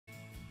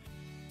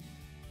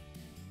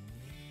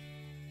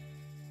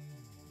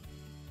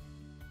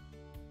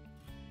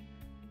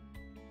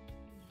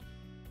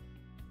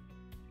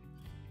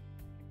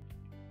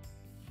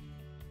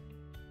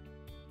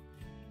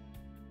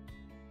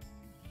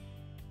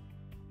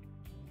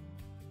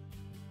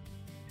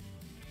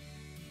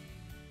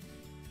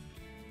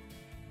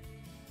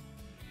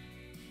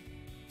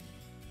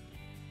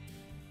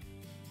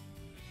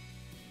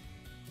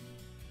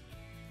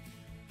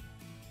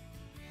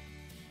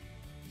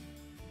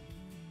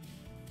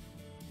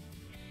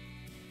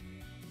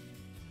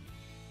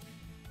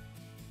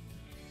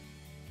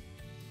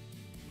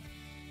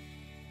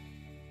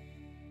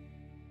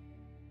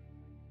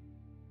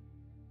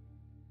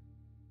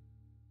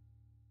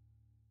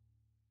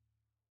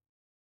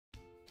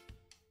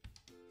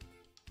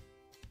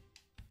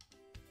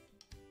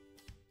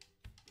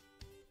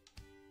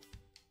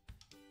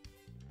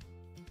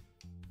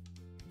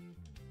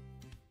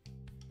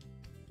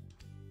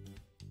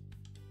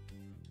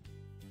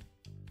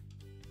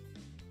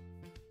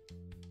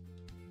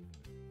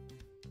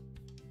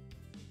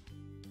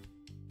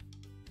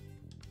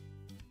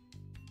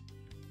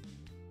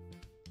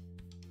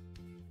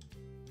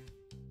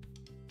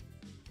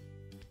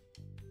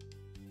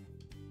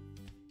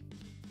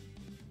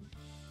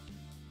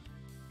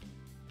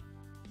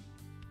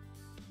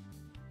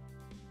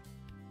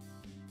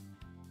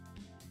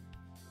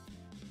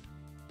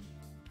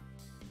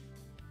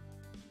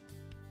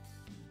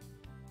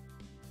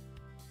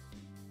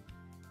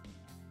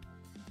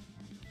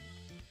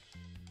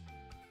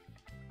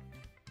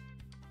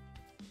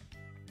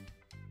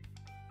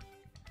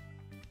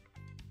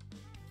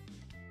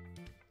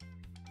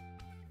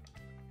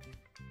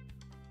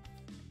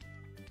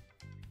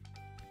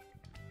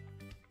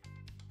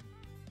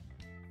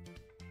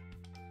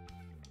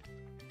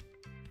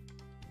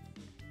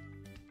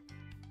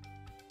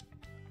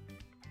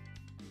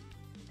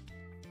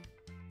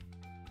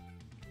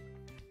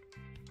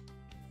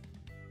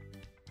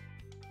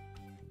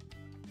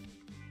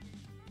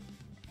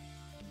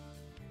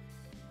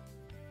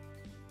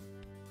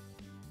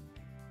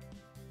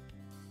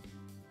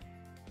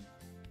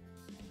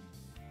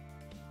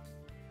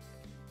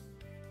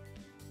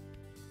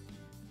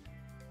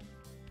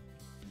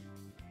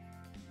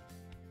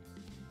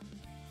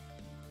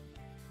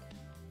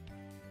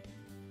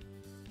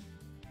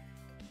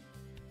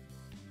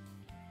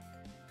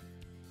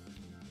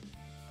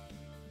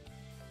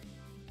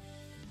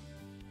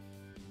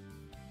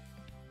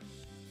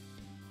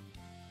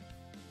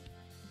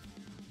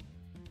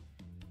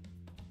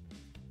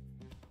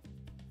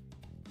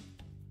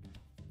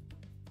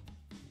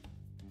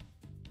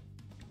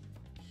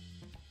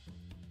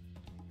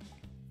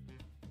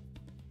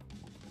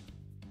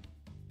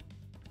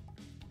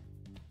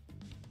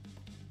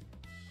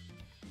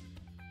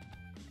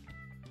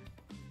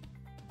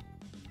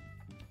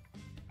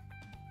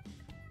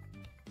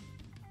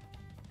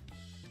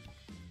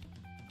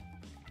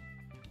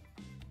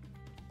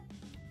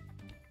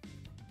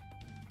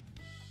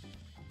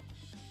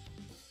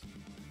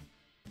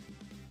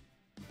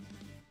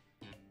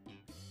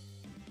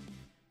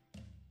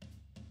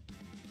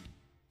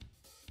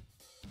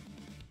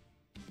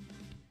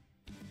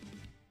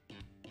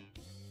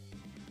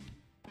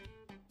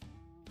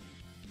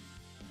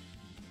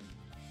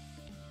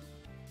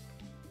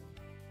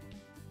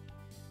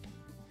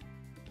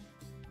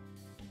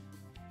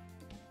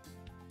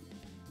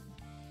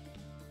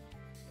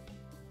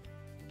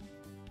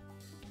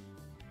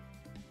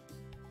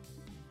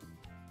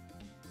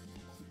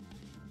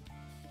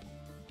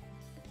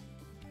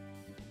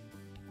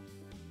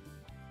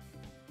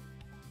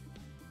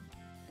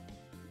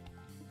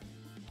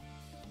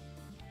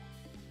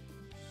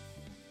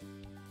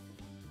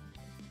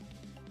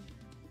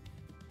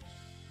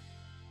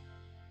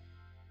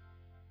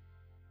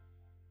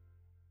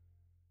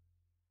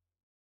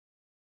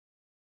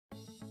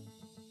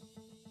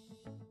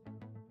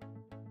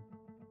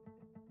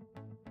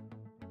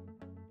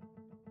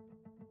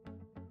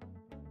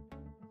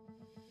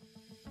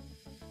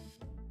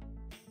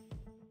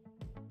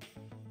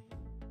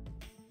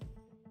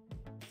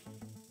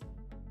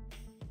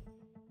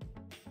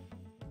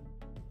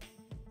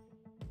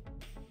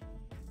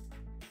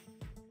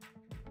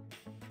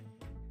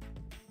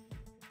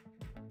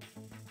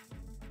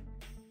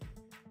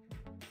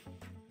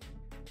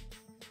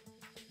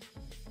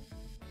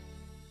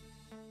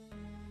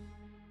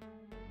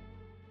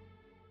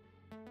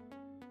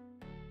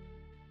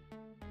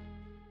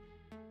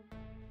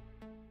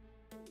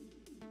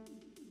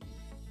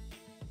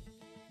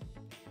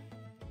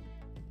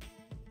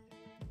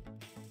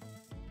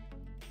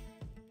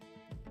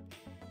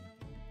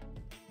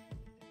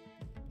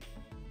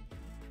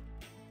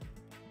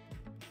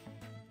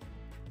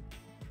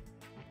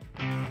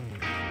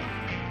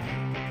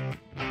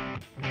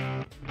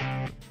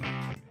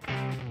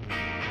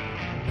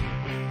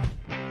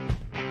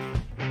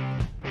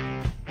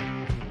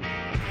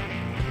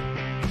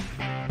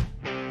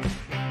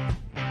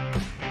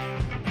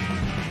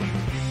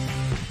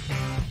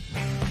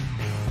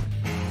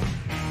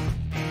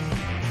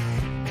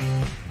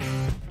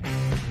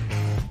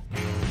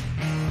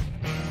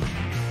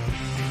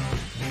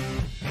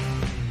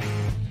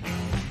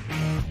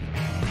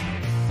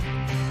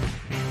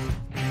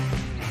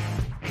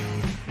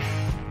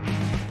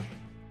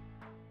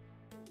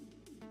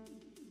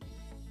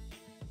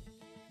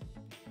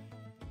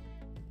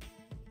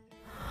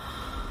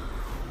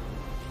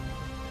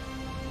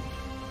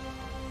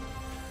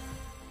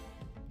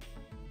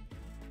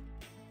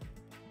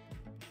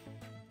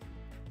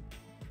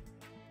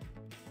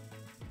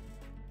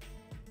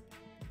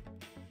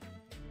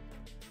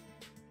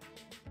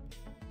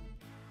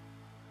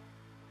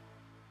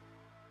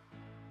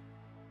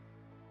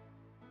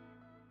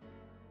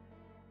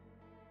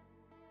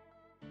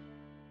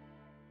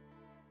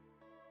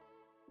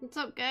What's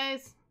up,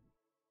 guys?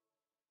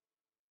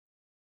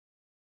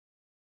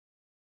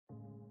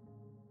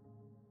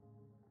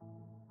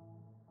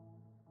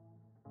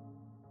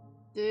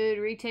 Dude,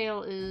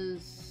 retail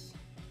is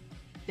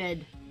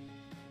dead.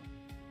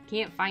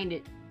 Can't find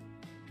it.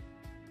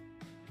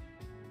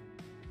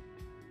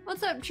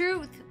 What's up,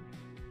 Truth?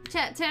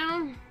 Chat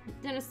Town,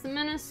 Dennis the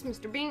Menace,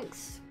 Mr.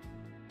 Binks.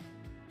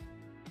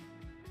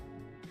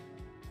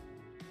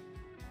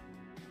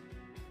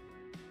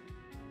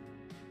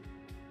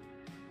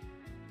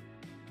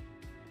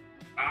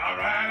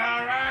 Alright!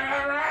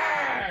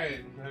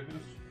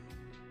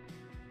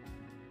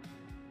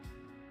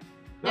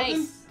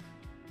 Nice.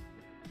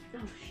 Oh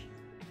shit,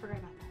 I forgot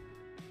about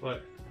that.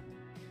 What?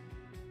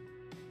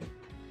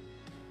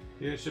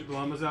 You didn't ship the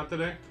llamas out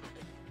today?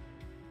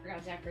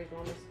 Forgot Zachary's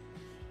llamas.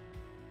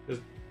 His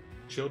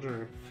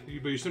children,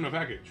 but you sent him a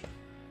package.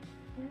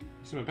 Hmm? You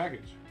sent him a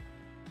package.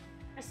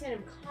 I sent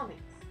him comics.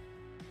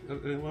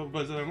 Well,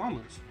 but other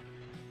llamas.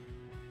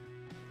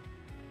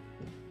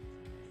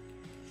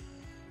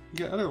 You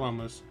got other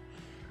llamas.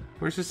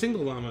 Where's the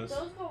single llamas?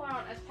 Those go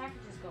out as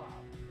packages go out.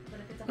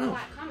 But if it's a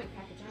flat comic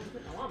package, I'm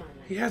putting a llama in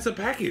there. He has a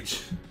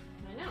package.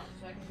 I know,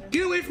 so I can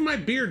Get away from my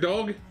beer,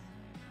 dog. Give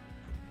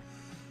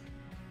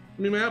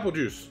me my apple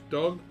juice,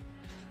 dog.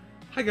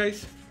 Hi,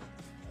 guys.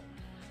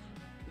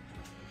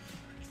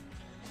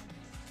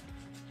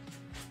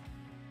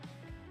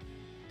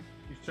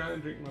 He's trying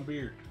to drink my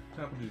beer.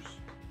 Apple juice.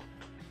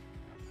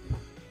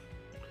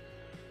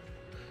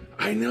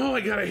 I know,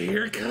 I got a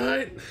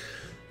haircut.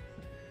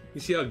 You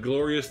see how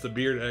glorious the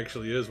beard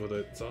actually is with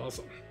it. It's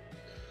awesome.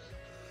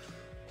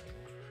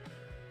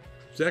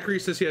 Zachary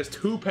says he has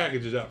 2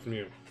 packages out from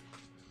you.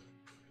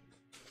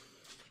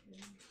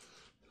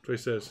 That's what he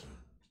says.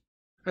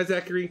 Hi,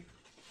 Zachary.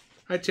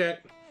 Hi,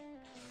 chat.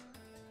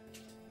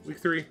 Week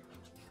 3.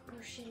 Oh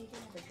shit, he didn't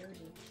have a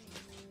jersey.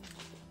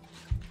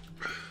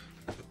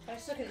 I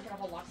still couldn't put a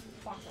whole box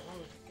along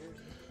with the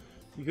jersey.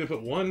 You could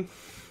put 1.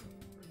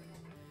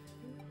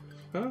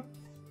 Huh?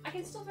 I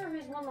can still throw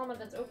his one llama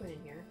that's open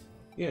in here.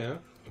 Yeah.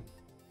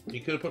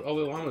 You could have put all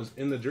the llamas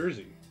in the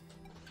jersey.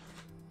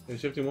 And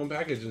shipped in 1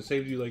 package and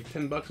saved you like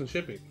 $10 in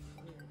shipping.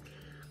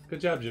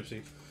 Good job,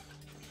 Gypsy.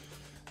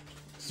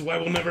 This is why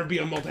we'll never be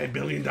a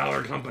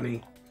multi-billion-dollar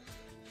company.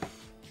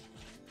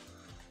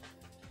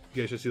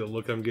 You guys should see the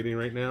look I'm getting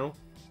right now.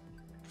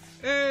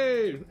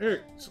 Hey,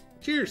 Eric,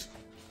 cheers.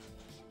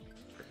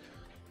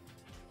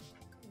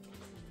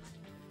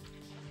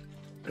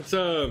 It's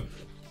an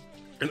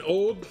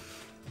old.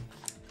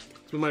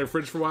 It's been in my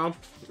fridge for a while.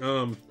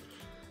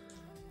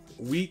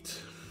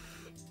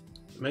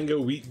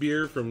 Mango wheat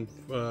beer from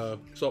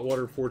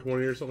Saltwater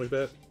 420 or something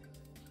like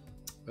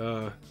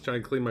that.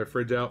 Trying to clean my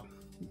fridge out.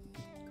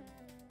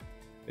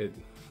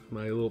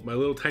 My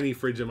little tiny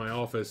fridge in my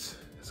office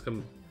has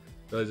come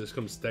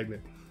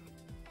stagnant.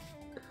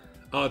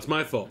 Oh, it's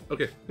my fault.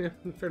 Okay, yeah,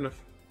 fair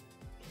enough.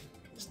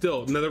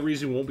 Still, another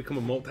reason we won't become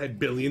a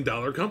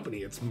multi-billion-dollar company.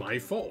 It's my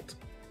fault.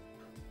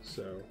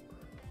 So,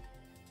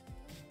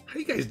 how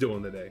you guys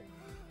doing today?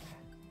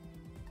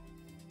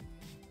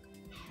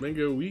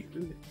 Mango wheat,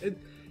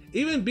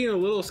 even being a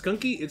little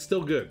skunky, it's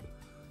still good.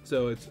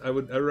 So I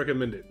would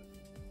recommend it.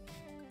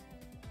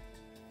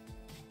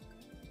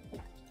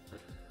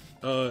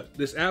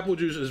 This apple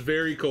juice is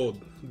very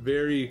cold,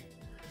 very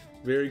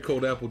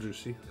cold apple juice.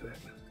 See that?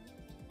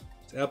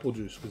 It's apple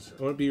juice because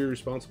I want to be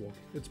irresponsible.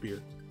 It's beer.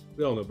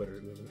 We all know better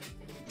than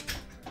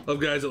that.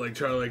 Love guys that like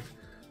try to like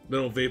they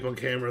don't vape on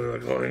camera. They're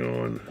like, oh, hang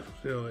on.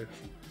 You know, like,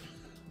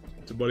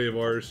 it's a buddy of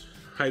ours.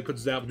 He puts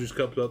his apple juice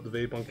cup up the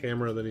vape on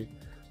camera, then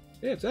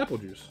yeah, it's apple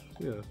juice.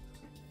 Yeah.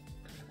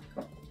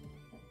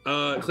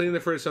 Cleaning the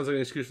fridge sounds like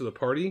an excuse for the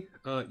party.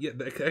 Yeah,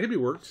 that could be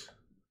worked.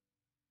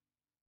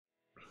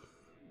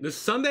 This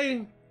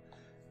Sunday,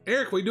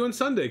 Eric, what are you doing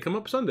Sunday? Come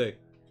up Sunday.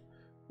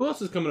 Who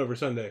else is coming over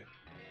Sunday?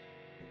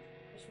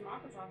 It's from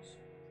Aquatos.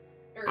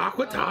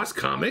 Aquatos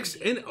Comics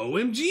and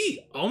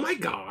OMG. Oh my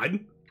god.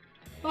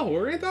 Oh,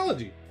 we're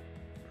anthology.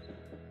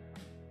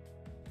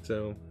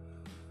 So,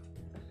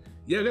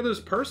 yeah, I got those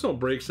personal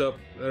breaks up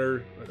that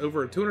are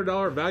over a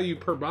 $200 value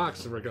per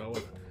box. We're going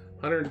with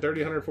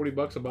 130, 140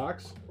 bucks a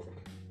box.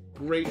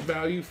 Great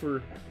value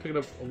for picking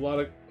up a lot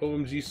of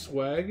OMG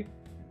swag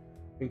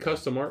and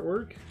custom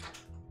artwork.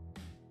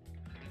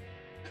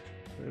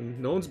 And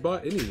no one's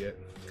bought any yet.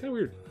 Kind of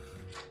weird.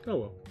 Oh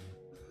well.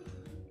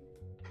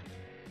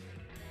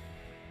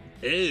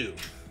 Ew,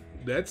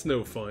 that's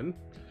no fun.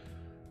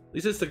 At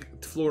least it's the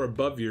floor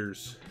above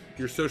yours.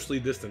 You're socially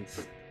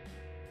distanced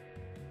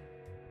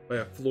by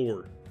a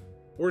floor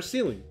or a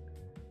ceiling,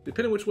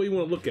 depending on which way you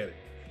want to look at it.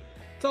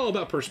 It's all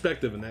about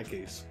perspective in that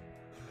case.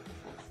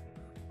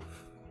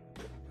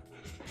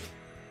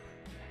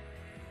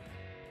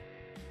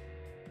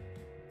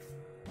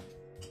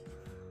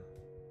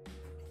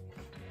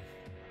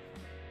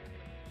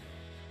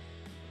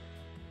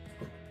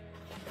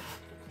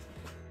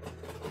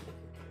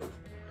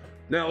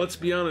 Now, let's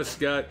be honest,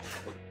 Scott,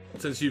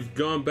 since you've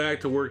gone back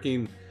to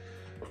working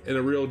in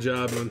a real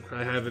job, and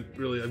I haven't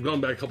really, I've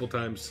gone back a couple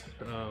times.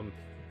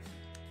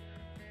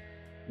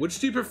 Which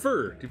do you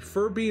prefer? Do you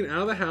prefer being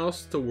out of the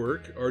house to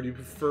work, or do you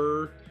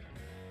prefer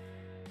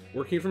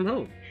working from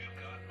home?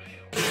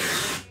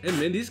 And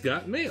Mindy's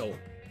got mail.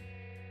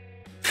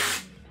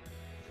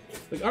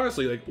 Like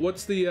honestly, like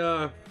what's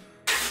the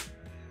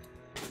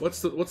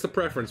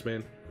preference,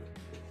 man?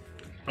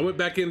 I went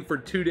back in for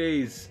 2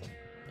 days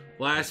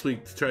last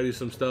week to try to do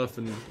some stuff,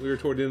 and we were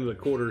toward the end of the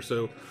quarter,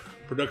 so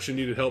production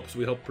needed help, so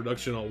we helped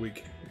production all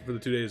week for the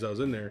 2 days I was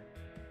in there.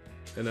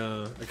 And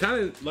I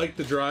kind of liked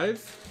the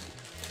drive.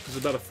 It's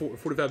about a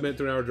 45-minute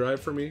to an hour drive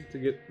for me to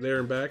get there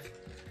and back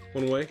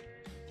one way.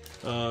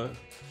 Kind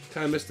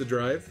of missed the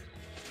drive.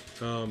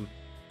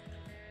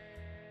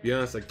 Be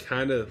honest, I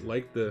kind of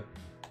like the.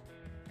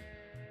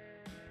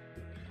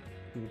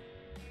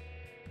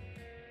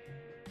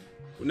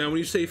 Now, when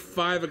you say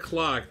 5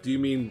 o'clock, do you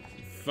mean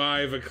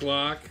 5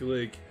 o'clock,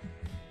 like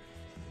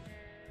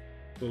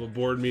a little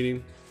board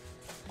meeting?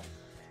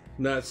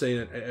 Not saying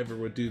that I ever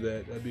would do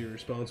that. That'd be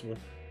irresponsible.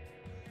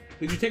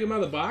 Did you take them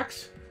out of the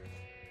box?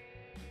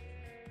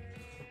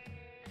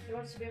 He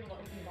wants to be able to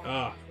open the box.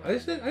 Ah, I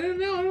didn't know. I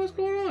don't know what's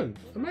going on.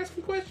 I'm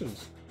asking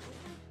questions.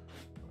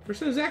 We're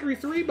sending Zachary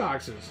 3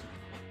 boxes.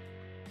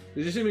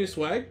 Did you send me a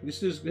swag? You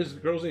send his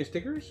girls any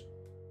stickers?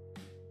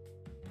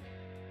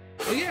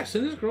 Oh yeah,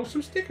 send his girls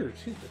some stickers.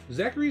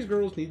 Zachary's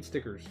girls need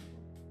stickers.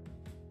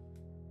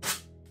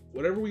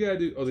 Whatever we gotta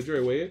do. Oh, did you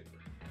already weigh it?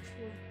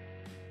 Yeah.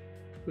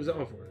 Who's that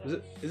one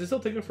for? Is it still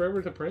taking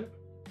forever to print?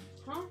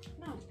 Huh?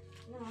 No,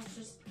 it's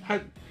just. How?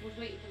 We're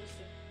waiting for this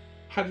to.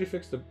 How did you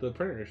fix the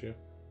printer issue?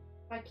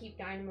 If I keep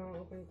Dynamo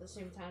open at the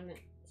same time, it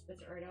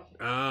spits it right out.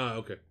 Ah,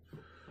 okay.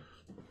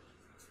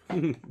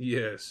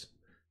 Yes.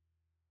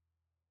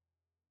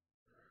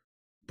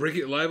 Break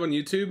it live on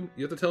YouTube?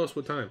 You have to tell us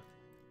what time.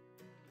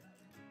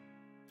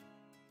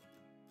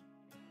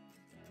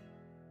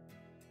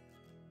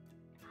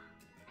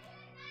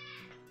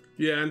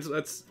 Yeah, and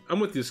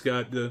I'm with you,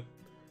 Scott. The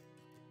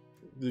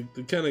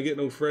kind of getting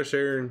no fresh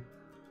air. And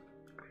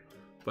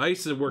I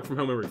used to work from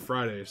home every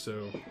Friday,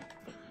 so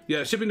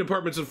yeah, shipping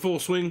department's in full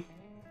swing.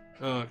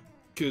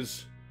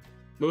 Cause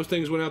most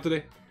things went out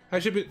today. Hi,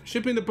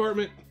 shipping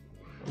department.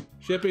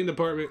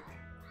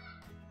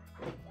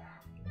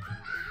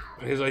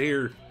 As I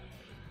hear,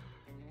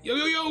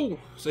 yo.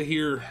 As I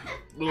hear,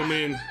 little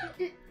man,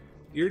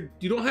 you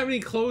don't have any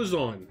clothes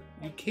on.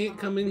 You can't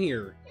come in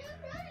here.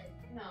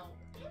 No.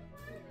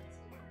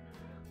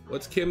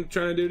 What's Kim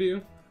trying to do to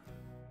you?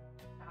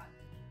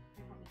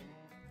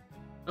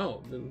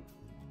 Oh, then.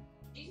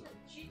 She's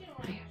doing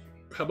what I asked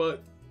her. How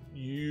about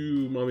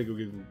you, mommy, go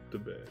get him to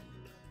bed?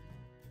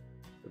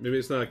 Maybe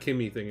it's not a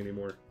Kimmy thing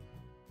anymore.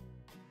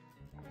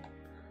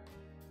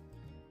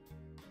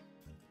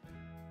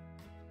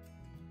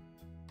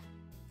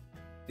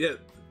 Yeah,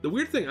 the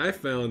weird thing I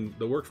found,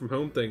 the work from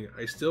home thing,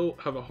 I still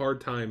have a hard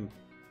time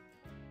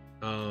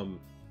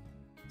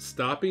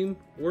stopping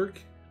work,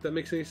 if that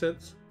makes any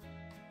sense.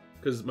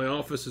 Because my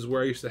office is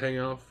where I used to hang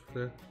out.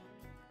 Yeah.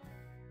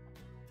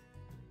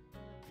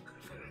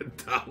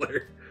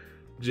 $1.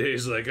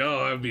 Jay's like,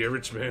 oh, I'd be a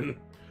rich man.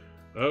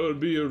 I would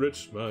be a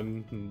rich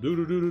man. I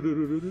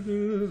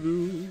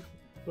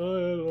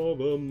had all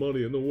the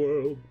money in the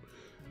world.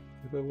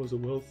 If I was a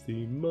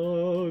wealthy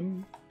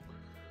man.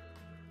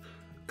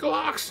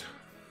 Clocks!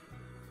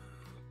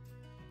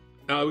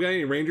 We got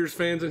any Rangers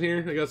fans in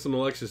here? I got some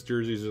Alexis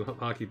jerseys and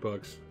hockey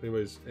pucks. If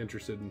anybody's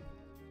interested in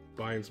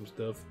buying some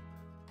stuff.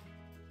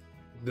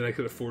 Then I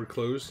could afford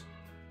clothes.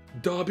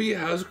 Dobby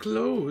has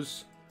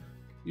clothes.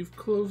 You've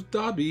clothed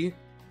Dobby.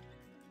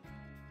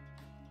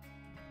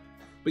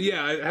 But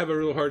yeah, I have a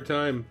real hard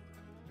time.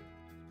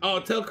 Oh,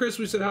 tell Chris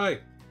we said hi.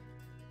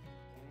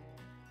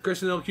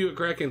 Chris and LQ at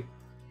Kraken.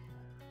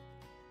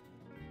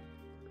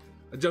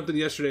 I jumped in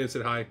yesterday and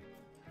said hi.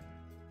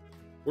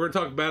 We're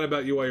gonna talk bad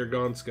about you while you're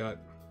gone, Scott.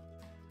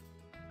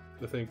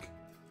 I think.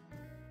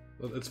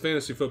 Well, it's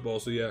fantasy football,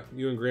 so yeah,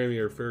 you and Grammy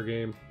are fair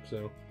game,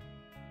 so.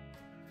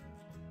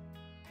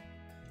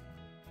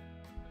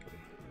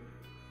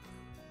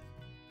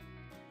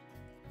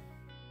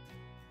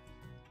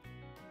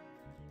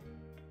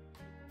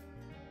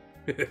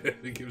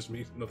 It gives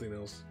me nothing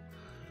else.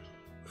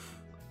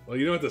 Well,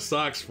 you know what the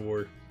sock's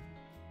for?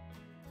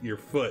 Your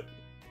foot.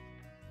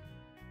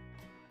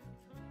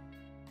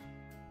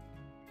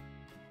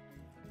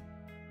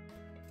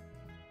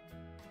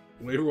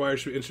 Waiver wire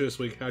should be interesting this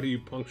week. How do you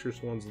puncture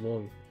someone's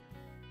lung?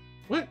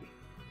 What?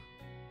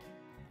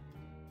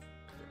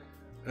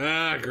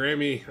 Ah,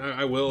 Grammy.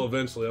 I will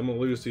eventually. I'm gonna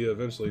lose to you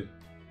eventually.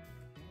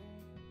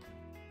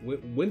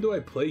 When do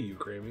I play you,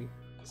 Grammy?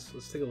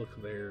 Let's take a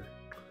look there.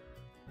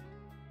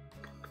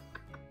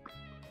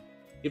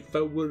 If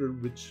I were a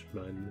rich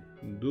man,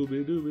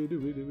 dooby dooby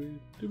dooby dooby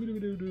dooby dooby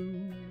doo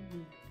doo.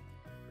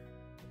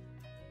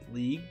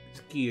 League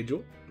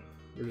schedule.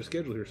 There's a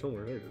schedule here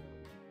somewhere. There it is.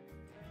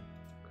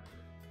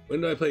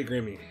 When do I play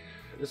Grammy?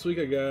 This week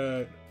I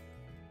got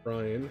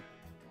Brian.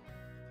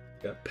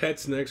 Got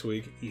Pets next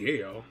week.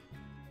 Yeah.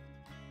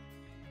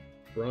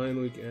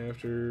 Brian week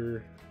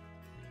after.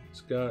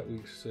 Scott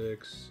week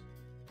 6.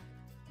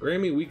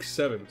 Grammy week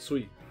 7.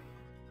 Sweet.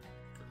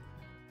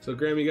 So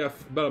Grammy got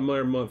about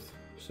a month.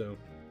 So,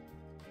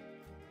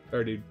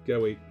 alright, dude, gotta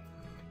wait.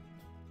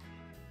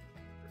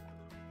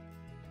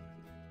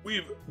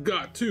 We've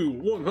got to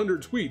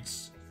 100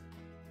 tweets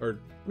or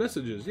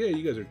messages. Yeah,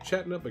 you guys are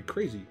chatting up like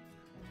crazy.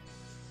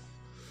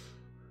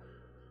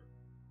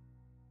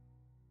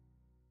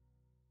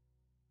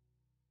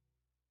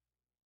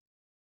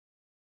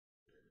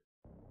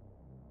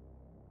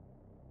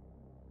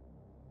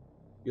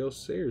 Gale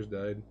Sayers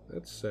died.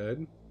 That's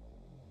sad.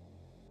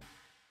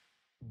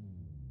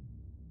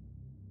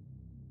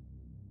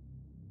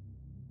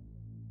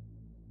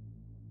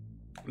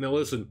 Now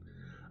listen,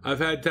 I've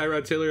had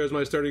Tyrod Taylor as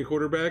my starting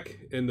quarterback,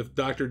 and the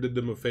doctor did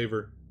them a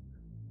favor.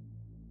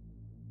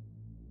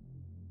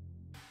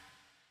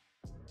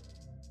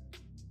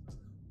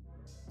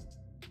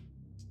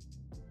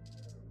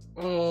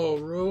 Oh,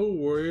 Road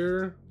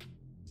Warrior.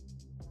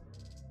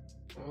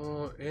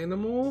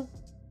 Animal?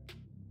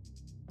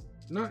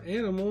 Not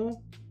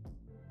Animal.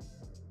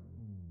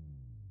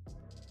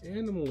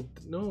 Animal.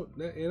 No,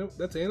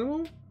 that's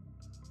Animal?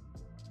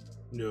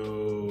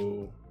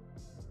 No.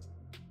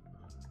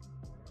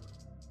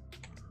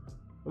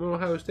 I'm an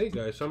Ohio State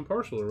guy, so I'm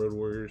partial to Road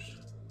Warriors.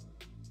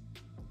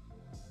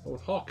 Oh,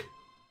 Hawk.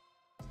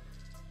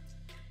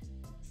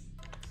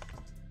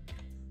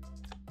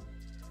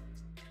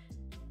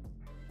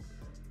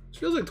 It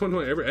feels like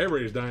 2020.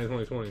 Everybody's dying in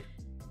 2020.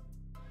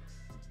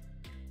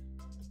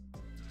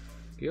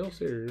 Gale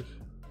Sayers,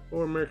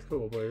 or American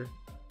football player.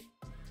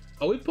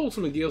 Oh, we pulled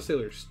some of Gale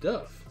Sayers'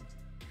 stuff.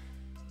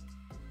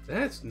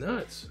 That's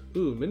nuts.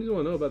 Ooh, many don't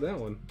want to know about that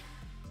one.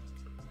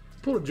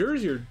 Pulled a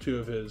jersey or two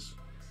of his.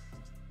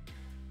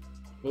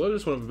 Well, I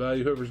just want to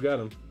value whoever's got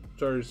him.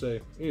 Sorry to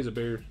say. He's a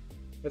Bear.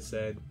 That's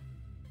sad.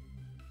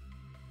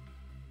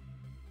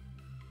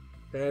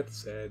 That's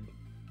sad.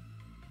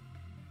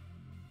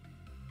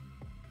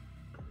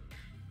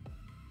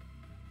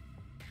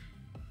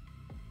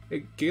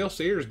 Hey, Gale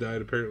Sayers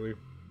died, apparently.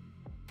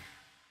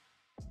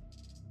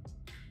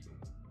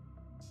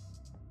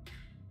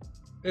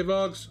 Hey,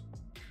 Vogs.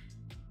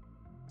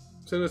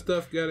 Send us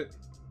stuff. Got it.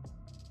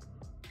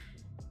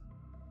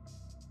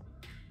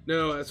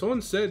 No, someone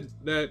else said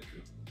that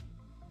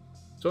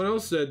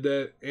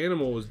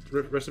Animal was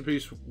rest in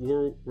peace,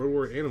 World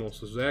War Animal.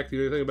 So Zach, do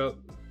you know anything about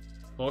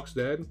Hawk's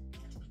dad?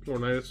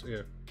 Laurinaitis?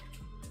 Yeah.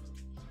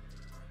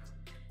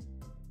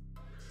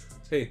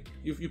 Hey,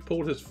 you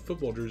pulled his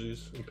football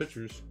jerseys and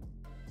pictures.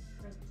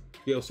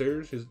 Gale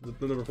Sayers, he's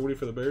the number 40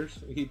 for the Bears.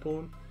 You keep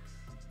pulling.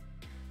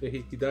 Yeah,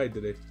 he died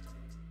today.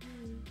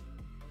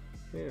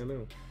 Yeah, I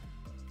know.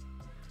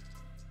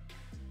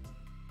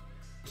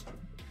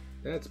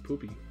 That's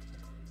poopy.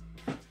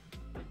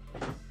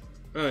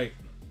 Alright.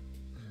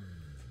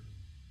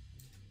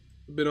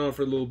 Been on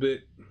for a little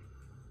bit.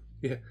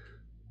 Yeah.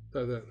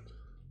 Thought that.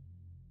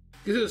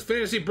 This is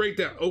fantasy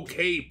breakdown.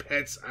 Okay,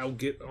 pets. I'll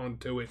get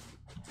onto it.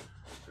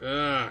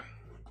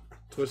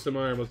 Twist the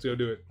arm. Let's go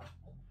do it.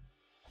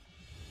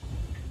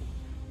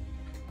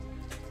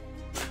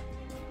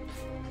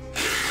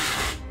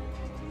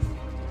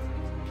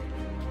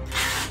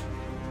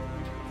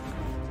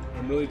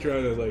 I'm really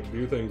trying to like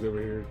do things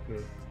over here.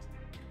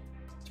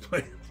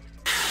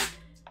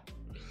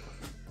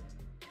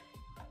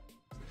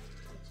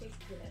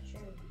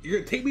 You're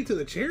gonna take me to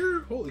the chair?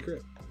 Holy crap.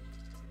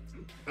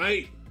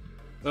 Alright.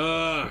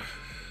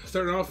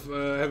 Starting off,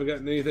 I haven't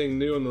gotten anything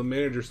new on the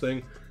managers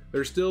thing.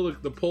 There's still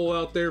the poll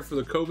out there for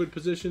the COVID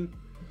position.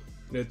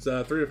 It's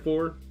 3 to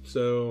 4,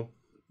 so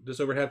just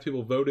over half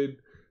people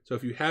voted. So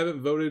if you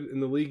haven't voted in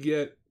the league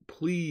yet,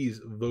 please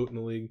vote in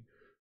the league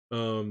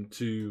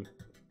to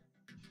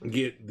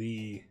get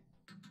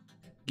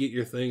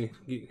your thing.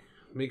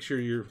 Make sure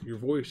your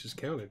voice is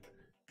counted.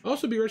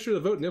 Also, be registered to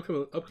vote in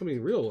the upcoming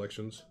real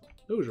elections.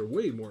 Those are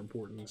way more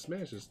important than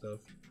Smash's stuff.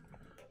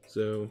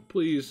 So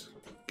please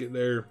get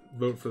there,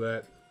 vote for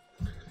that.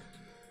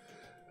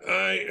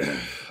 Alright,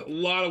 a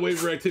lot of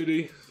waiver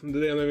activity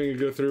today. I'm not even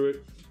gonna go through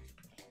it.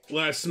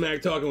 Last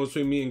smack talking was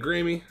between me and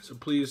Grammy, so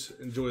please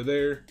enjoy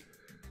there.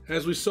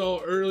 As we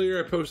saw earlier,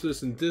 I posted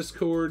this in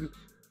Discord.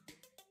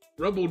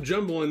 Rumble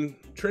Jumbling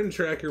Trend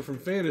Tracker from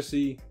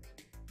Fantasy.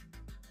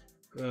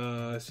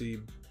 Let's see,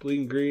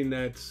 Bleeding Green,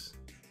 that's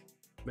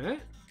Matt?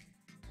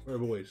 Or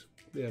boys?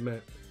 Yeah,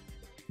 Matt.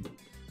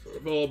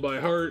 Followed by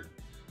Hart.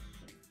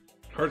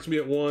 Hart's me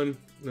at 1.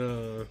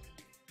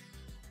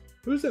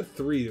 Who's that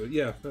 3?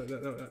 Yeah,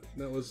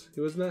 that was,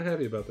 he was not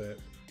happy about that.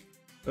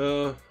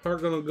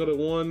 Hart gonna go to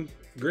 1.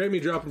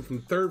 Grammy dropping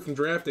from 3rd from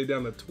draft day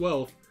down to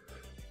 12th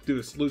due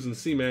to losing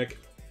C-Mac.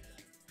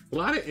 A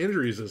lot of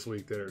injuries this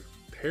week that are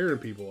tearing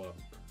people up.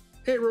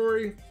 Hey,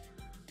 Rory.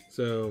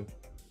 So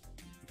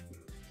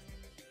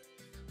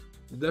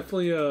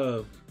definitely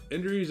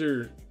injuries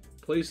are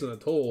placing a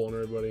toll on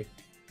everybody.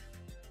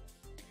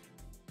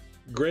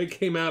 Greg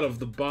came out of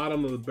the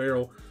bottom of the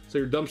barrel, so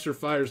your dumpster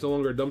fire is no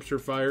longer a dumpster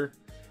fire.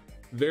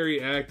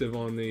 Very active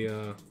on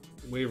the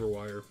waiver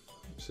wire.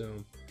 So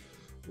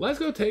let's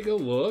go take a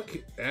look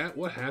at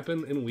what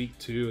happened in week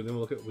 2, and then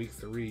we'll look at week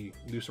 3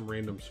 and do some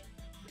randoms.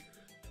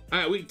 All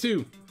right, week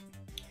 2.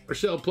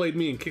 Rochelle played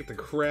me and kicked the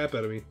crap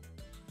out of me.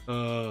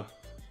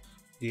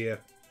 Yeah,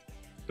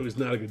 it was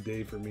not a good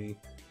day for me.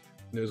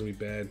 It was gonna be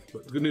bad,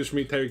 but good news for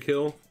me, Tyreek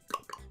Hill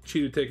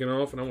cheated taking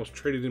off and almost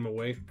traded him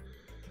away.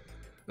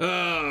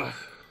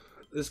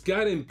 This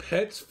guy named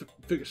Pets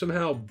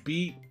somehow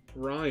beat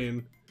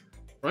Ryan.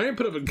 Ryan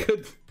put up a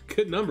good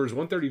numbers,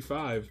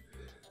 135,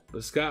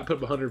 but Scott put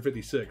up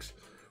 156.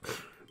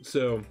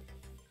 So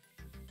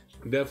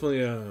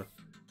definitely,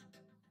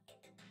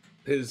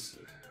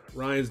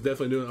 Ryan's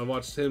definitely doing. I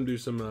watched him do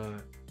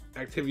some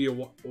activity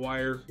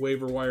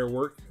waiver wire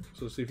work.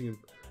 So see if he can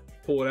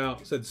pull it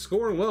out. Said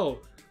scoring well.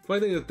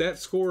 Funny thing is that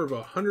score of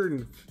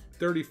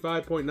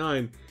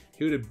 135.9,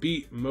 he would have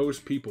beat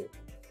most people.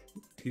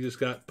 He just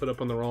got put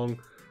up on the wrong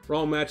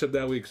matchup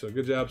that week. So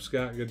good job,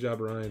 Scott. Good job,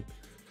 Ryan.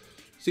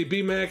 See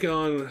B-Mac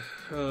on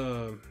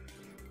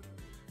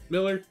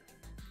Miller,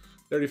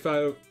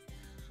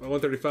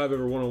 135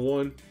 over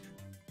 101.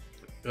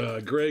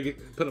 Greg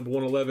put up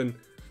 111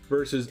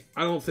 versus,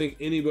 I don't think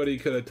anybody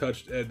could have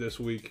touched Ed this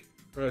week.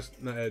 Or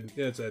not Ed.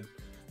 Yeah, it's Ed.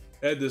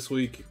 Ed this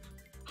week,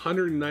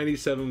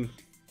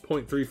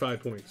 197.35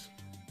 points.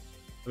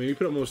 I mean, you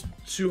put almost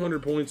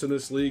 200 points in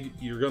this league,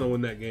 you're going to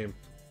win that game.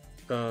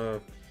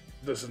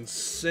 That's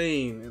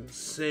insane.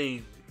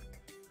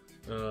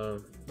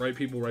 Right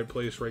people, right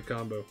place, right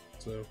combo.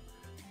 So,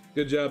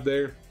 good job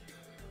there.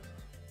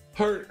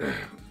 Hart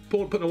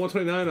putting a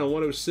 129 on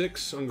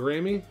 106 on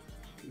Grammy.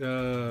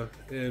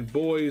 And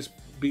Boys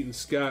beating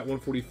Scott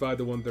 145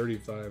 to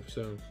 135.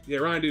 So, yeah,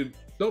 Ryan, dude,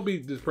 don't be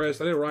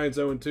depressed. I know Ryan's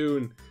 0-2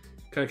 and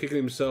kind of kicking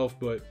himself,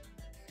 but,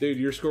 dude,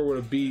 your score would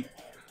have beat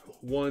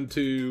 1,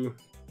 2,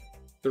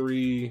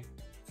 3,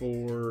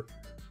 4,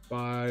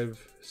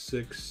 5,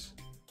 6,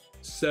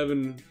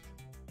 7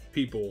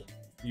 people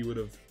you would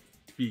have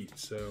beat.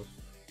 So,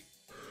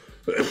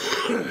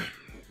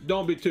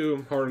 don't be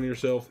too hard on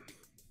yourself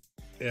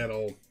at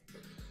all.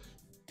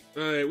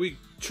 Alright,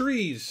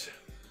 trees.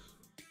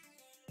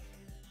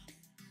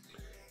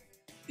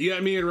 You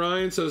got me and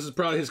Ryan, so this is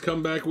probably his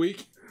comeback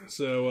week.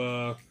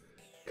 So,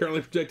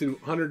 currently projected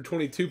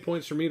 122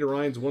 points for me to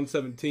Ryan's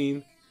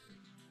 117.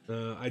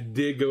 I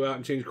did go out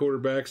and change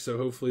quarterbacks, so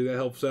hopefully that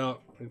helps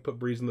out. I can put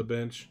Breeze on the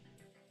bench.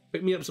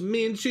 Pick me up some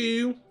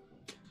Minshew.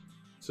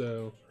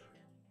 So,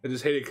 I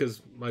just hate it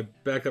because my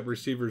backup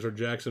receivers are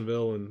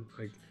Jacksonville, and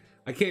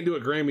I can't do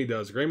what Grammy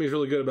does. Grammy's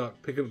really good about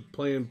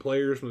playing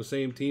players from the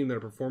same team that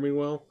are performing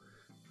well,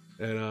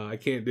 and I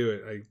can't do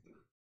it.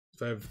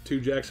 If I have 2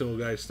 Jacksonville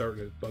guys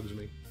starting, it bugs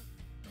me.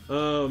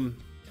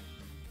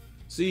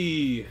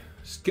 See,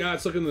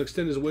 Scott's looking to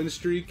extend his win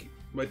streak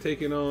by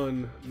taking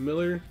on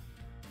Miller,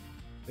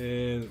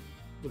 and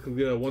looking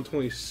good at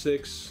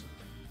 126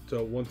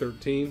 to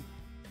 113.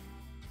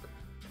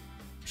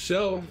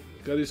 Shell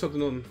gotta do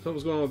something's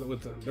going on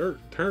with their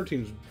turn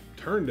team's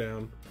turn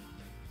down.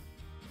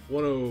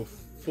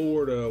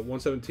 104 to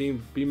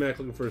 117. B-Mac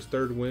looking for his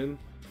 3rd win.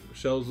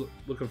 Shell's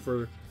looking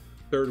for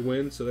 3rd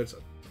win, so that's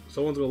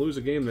someone's gonna lose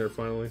a game there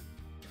finally.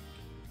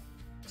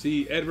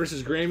 See, Ed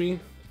versus Grammy,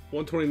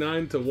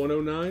 129 to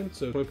 109,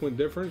 so 20-point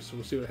difference.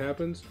 We'll see what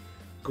happens.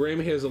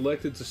 Grammy has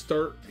elected to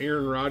start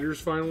Aaron Rodgers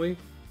finally.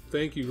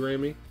 Thank you,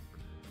 Grammy.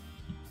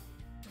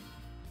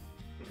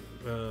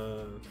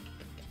 I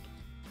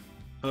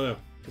don't know.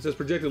 It says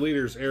projected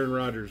leaders Aaron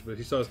Rodgers, but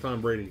he still has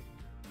Tom Brady.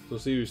 So we'll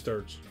see who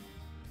starts.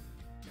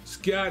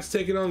 Scott's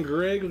taking on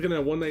Greg, looking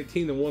at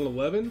 119 to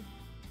 111.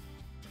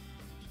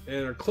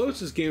 And our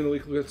closest game of the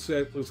week looks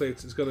like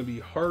it's going to be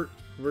Hart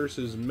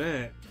versus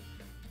Matt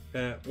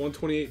at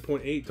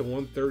 128.8 to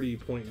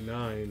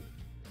 130.9.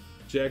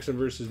 Jackson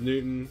versus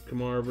Newton.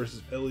 Kamara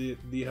versus Elliott.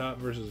 D-Hop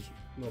versus...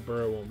 Well,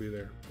 Burrow won't be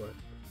there, but...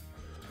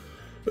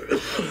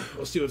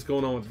 we'll see what's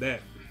going on with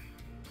that.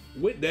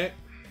 With that,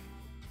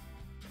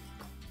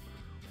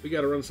 we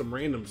got to run some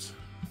randoms.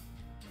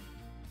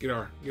 Get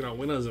our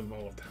winners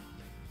involved.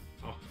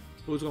 Oh,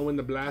 who's going to win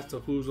the blast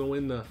or who's going to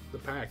win the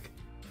pack?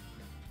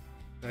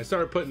 I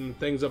started putting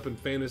things up in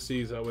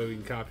fantasies, that way we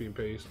can copy and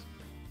paste.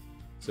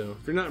 So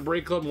if you're not in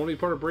Break Club and want to be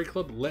part of Break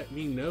Club, let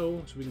me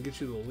know so we can get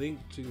you the link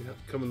so you can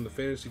come in the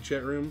fantasy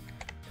chat room,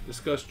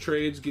 discuss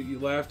trades, get you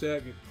laughed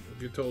at,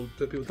 get told,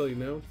 people tell you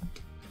no.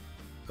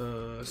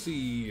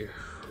 See,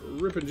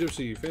 Rippin'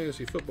 Gypsy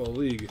Fantasy Football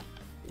League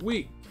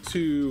Week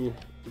 2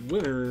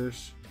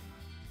 winners.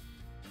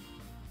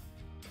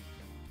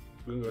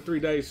 We're gonna go 3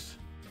 dice,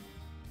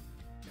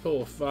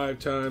 total of 5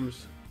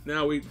 times.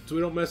 Now so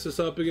we don't mess this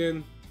up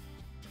again.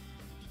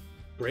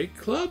 Break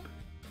Club?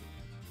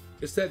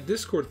 It's that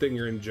Discord thing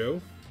you're in, Joe.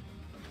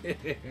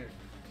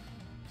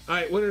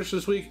 Alright, winners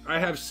this week. I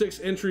have 6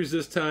 entries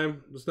this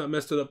time. Let's not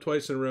mess it up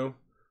twice in a row.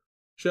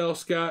 Shell,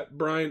 Scott,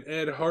 Brian,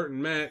 Ed, Hart,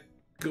 and Matt.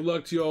 Good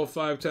luck to you all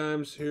 5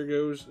 times. Here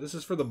goes. This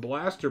is for the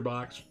blaster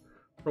box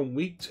from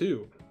week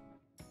 2.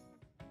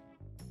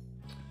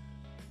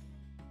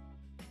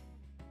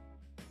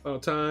 Final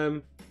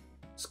time.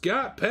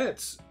 Scott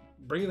Pets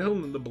bringing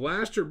home the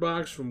blaster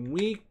box from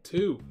week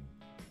 2.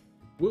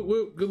 Woot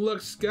woot. Good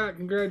luck, Scott.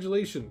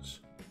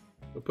 Congratulations.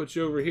 We'll put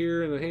you over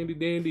here in a handy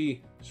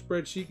dandy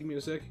spreadsheet. Give me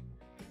a sec.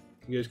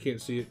 You guys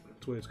can't see it.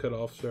 That's when it's cut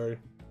off. Sorry.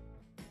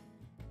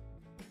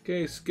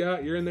 Okay,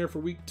 Scott, you're in there for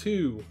week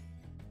 2.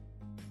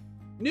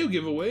 New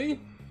giveaway.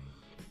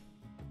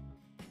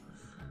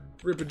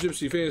 Ripper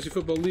Gypsy Fantasy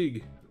Football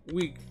League.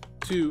 Week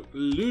 2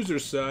 loser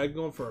side.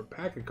 Going for a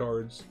pack of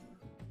cards.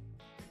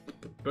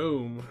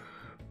 Boom.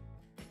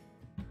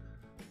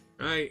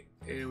 Alright,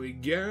 and we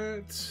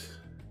got...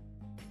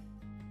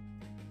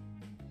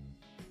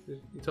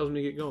 He tells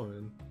me to get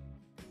going,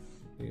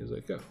 and he was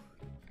like, oh.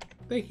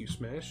 Thank you,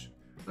 Smash.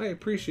 I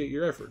appreciate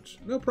your efforts.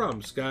 No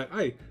problem, Scott.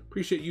 I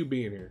appreciate you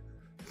being here.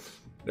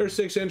 There's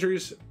 6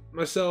 entries.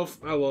 Myself,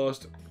 I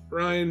lost.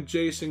 Ryan,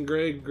 Jason,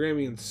 Greg,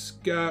 Grammy, and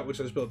Scott, which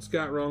I spelled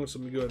Scott wrong, so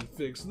I'm going to go ahead and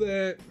fix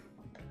that.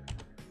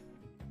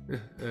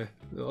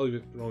 I'll leave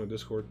it wrong in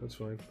Discord. That's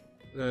fine.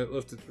 I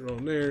left it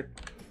wrong there.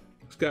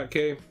 Scott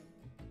K.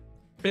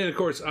 And, of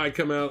course, I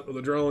come out with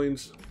the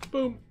drawings.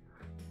 Boom.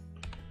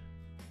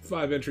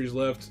 5 entries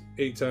left.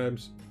 8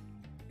 times.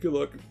 Good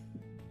luck.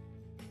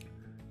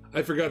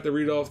 I forgot to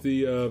read off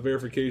the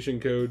verification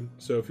code,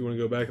 so if you want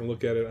to go back and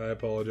look at it, I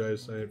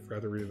apologize. I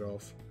forgot to read it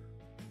off.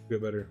 Get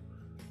better.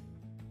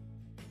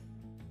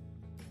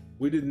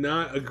 We did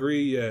not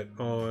agree yet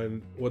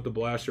on what the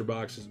blaster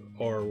boxes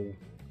are. We'll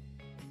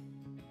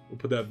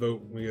put that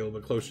vote when we get a little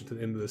bit closer to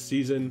the end of the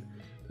season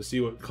to see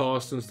what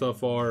costs and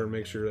stuff are and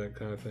make sure that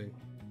kind of thing.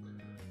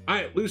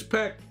 Alright, loose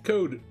pack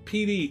code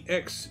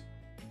PDXUNQ.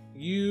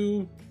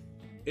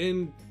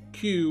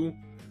 Going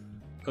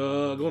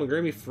to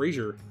Grammy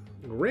Frazier.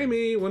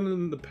 Grammy won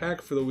in the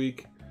pack for the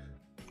week.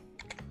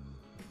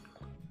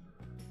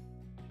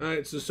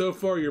 Alright, so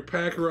far your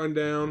pack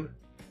rundown.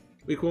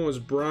 Week 1 was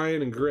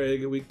Brian and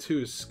Greg. Week 2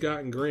 is Scott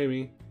and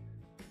Grammy.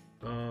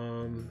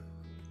 And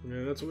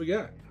that's what we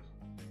got.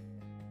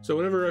 So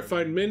whenever I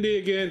find Mindy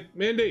again,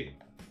 Mindy,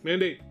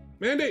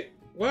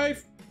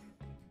 wife.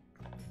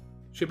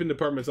 Shipping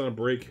department's on a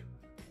break.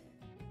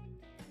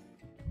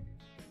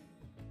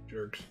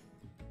 Jerks.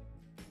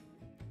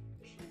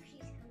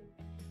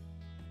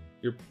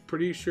 You're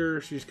pretty sure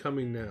she's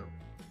coming now.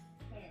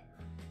 Yeah.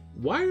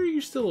 Why are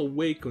you still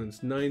awake when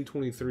it's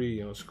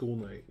 9:23 on a school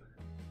night?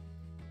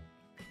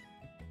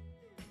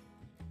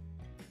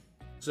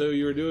 So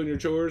you were doing your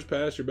chores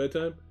past your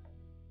bedtime?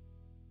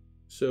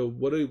 So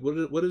what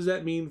does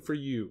that mean for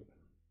you?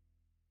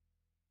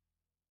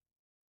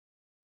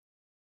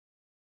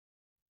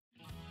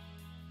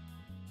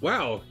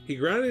 Wow, he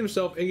grounded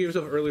himself and gave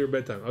himself earlier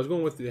bedtime. I was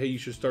going with the, hey, you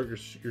should start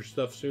your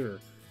stuff sooner.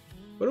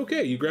 But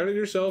okay, you grounded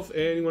yourself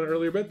and you want an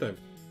earlier bedtime.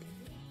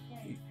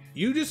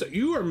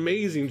 You are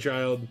amazing,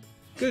 child.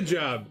 Good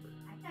job.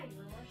 I thought you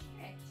were more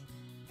strict.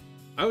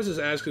 I was just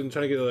asking,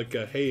 trying to get like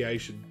a, hey, I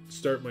should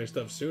start my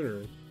stuff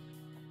sooner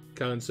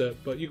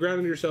concept, but you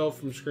grounded yourself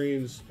from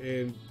screens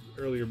and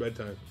earlier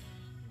bedtime.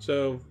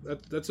 So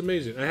that's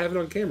amazing. I have it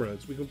on camera,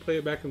 so we can play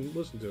it back and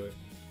listen to it.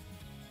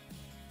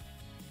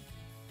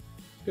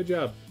 Good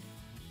job.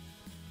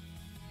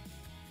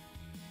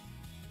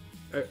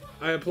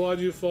 I applaud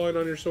you falling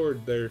on your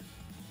sword there.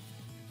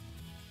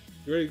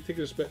 You ready to take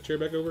this chair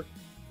back over?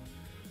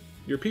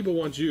 Your people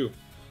want you.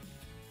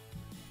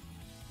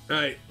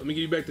 Alright, let me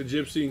get you back to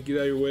Gypsy and get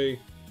out of your way.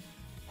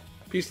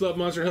 Peace, love,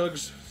 monster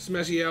hugs.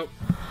 Smashy out.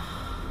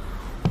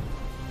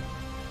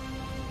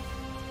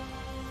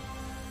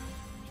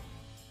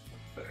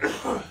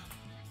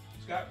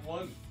 Scott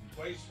won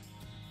twice.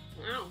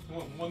 Wow.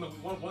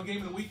 One game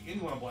in the week and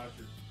you won a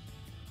blaster.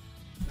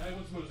 Now he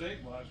wants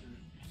mosaic blasters.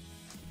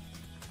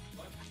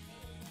 What?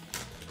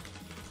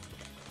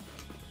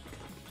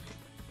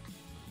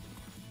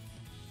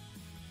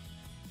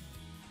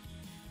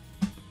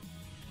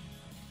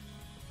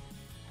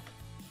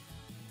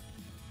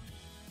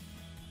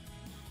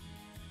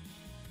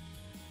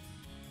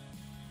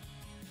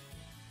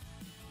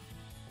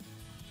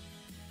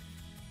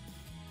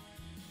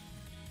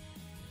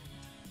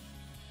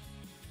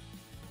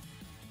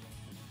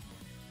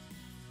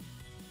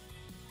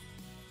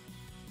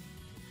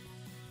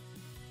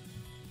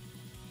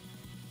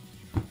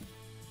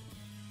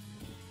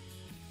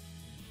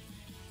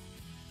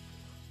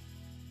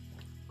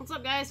 What's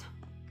up, guys?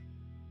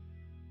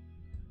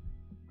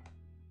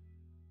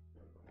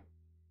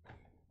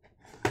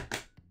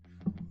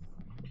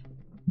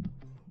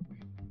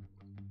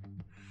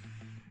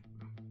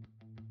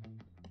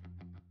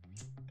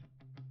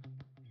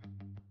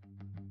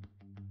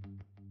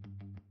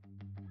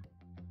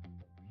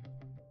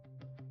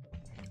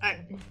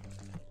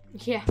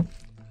 Yeah,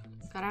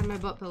 gotta have my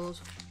butt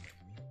pillows.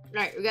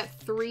 Alright, we got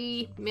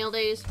 3 mail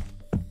days.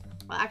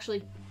 Well,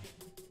 actually,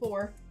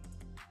 4.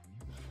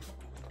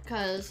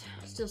 Because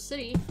Steel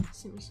City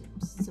sent me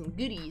some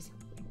goodies.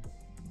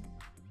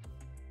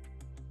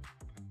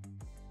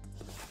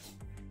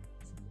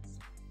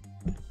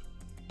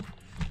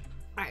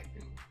 Alright.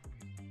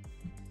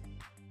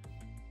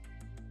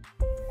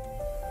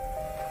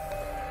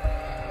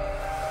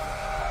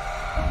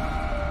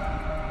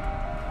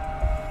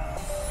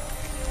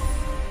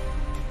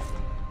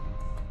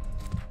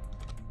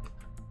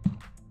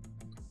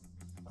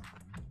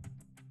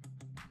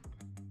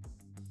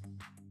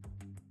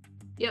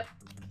 Yep.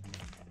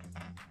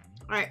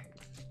 Alright.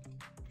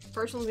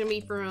 First one's gonna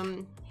be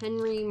from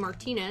Henry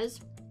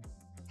Martinez.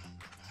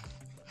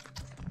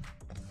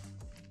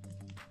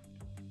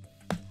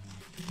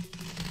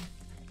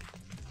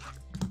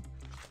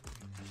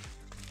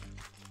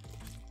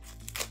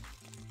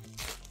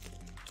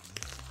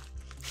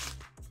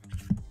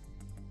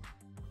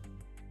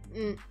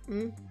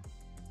 Mm-mm.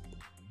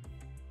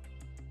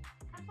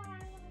 I thought I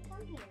was gonna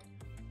come here.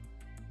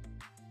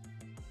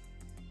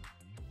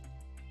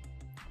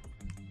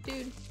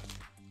 Dude.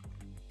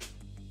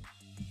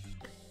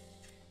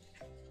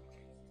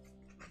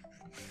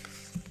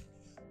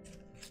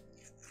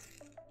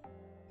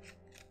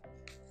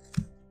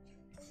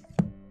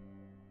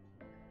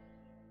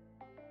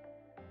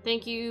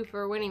 Thank you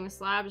for winning the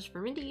slabs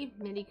for Mindy.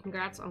 Mindy,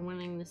 congrats on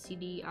winning the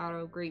CD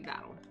Auto Great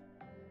Battle.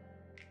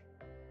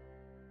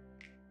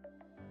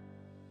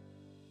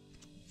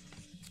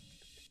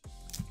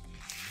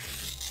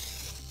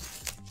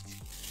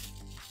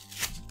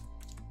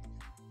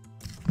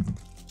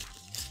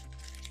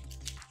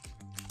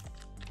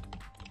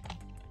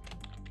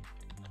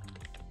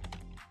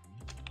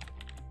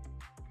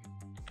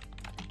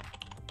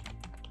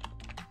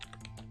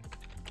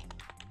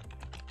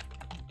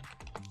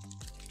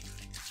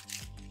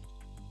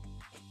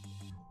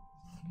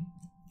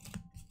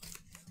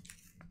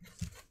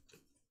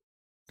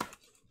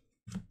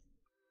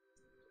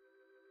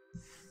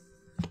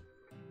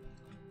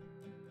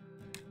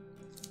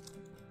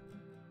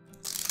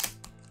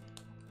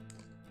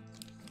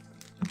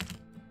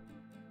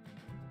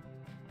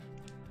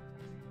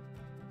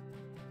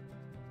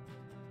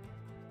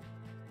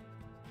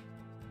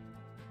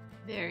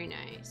 Very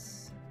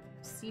nice.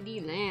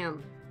 CD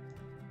Lamb.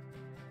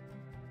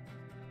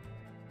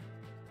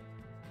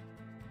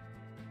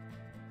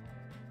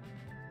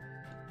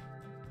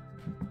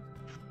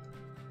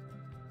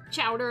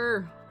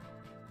 Chowder.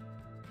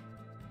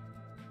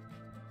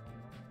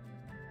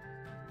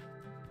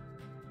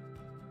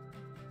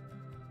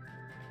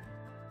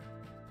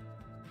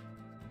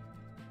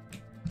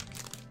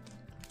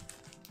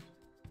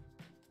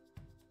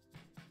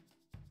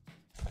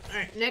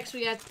 Alright, next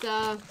we got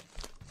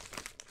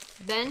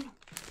Ben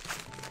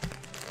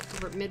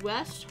over at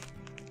Midwest.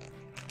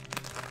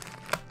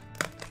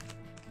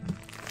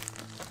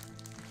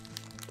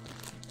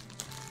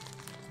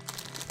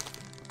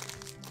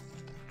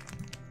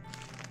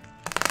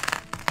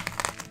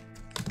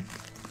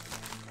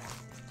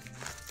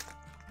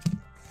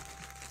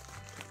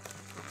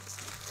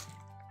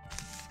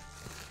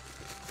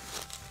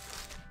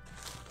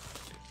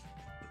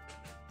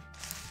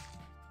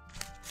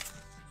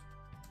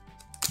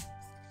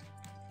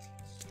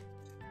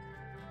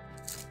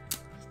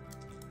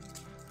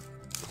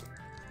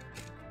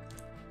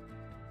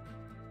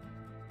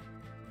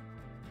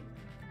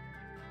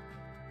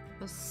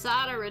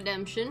 Posada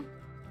Redemption.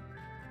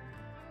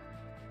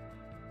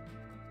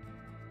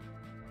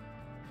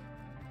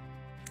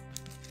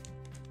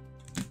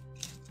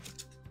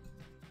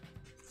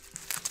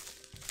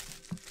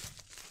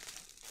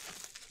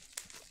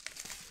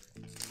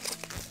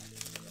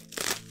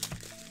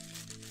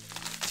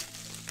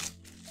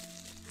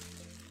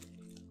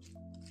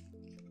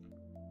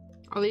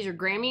 Oh, these are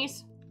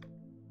Grammys?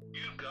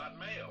 You've got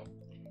mail.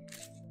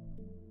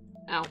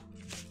 Oh.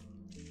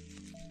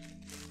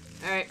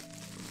 Alright.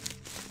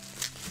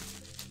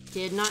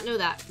 Did not know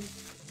that.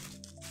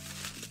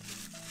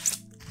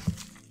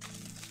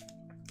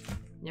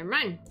 Never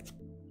mind.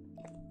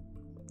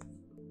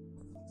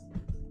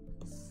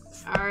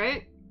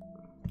 Alright.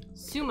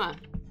 Suma.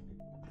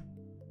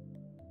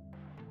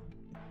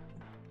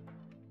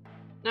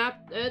 Nah,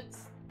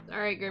 it's...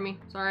 Alright, Grammy.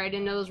 Sorry, I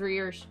didn't know those were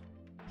yours.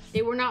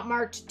 They were not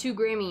marked to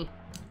Grammy.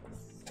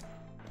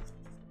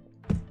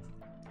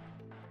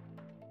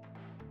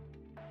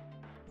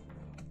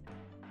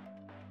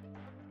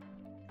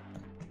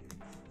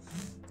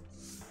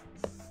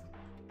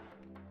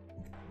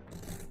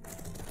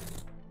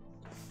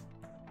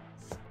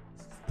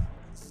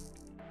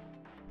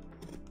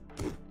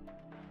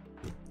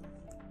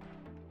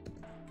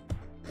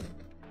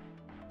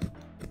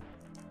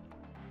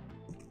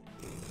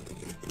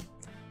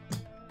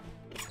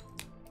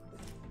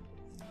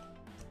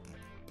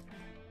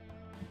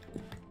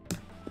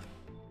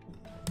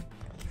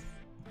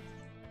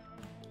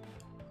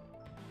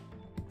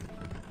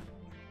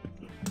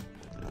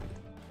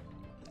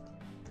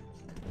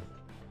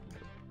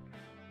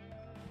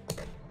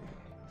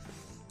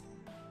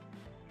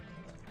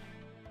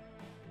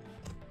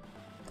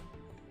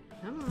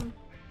 Come on.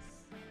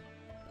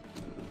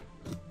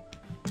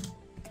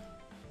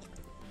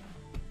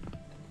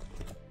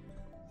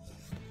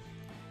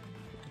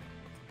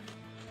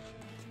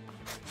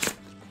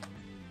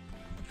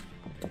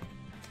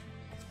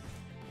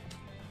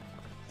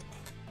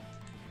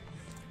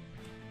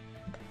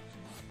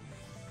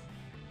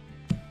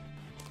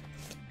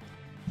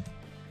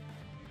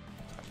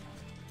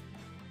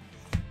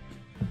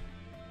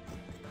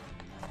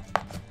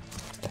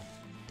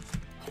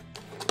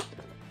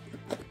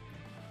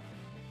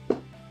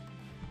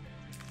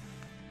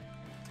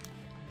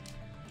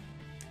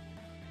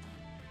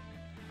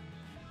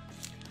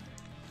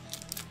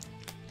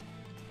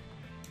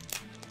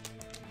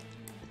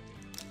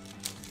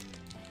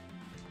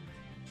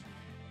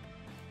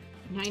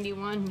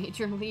 '91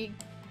 Major League.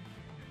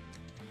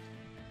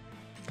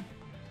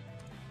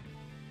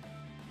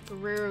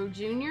 Guerrero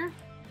Jr.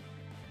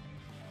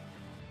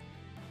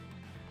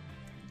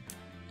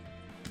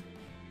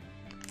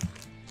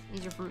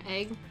 These are from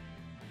Egg.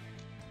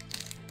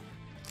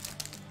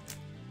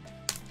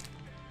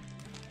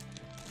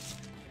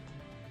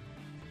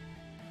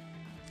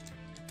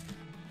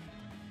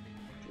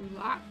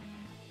 Throught.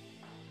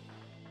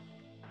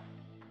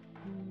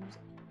 Who's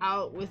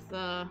out with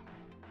the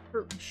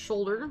hurt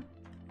shoulder.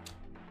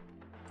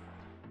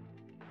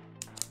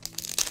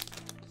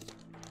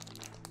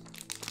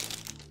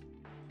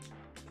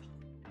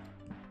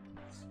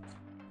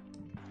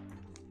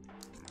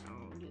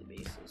 Oh, do the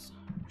bases.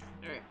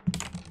 Alright.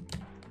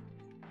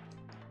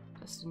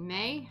 Justin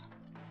May.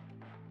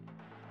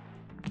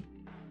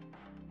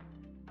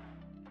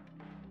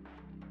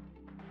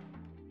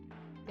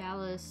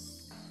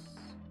 Dallas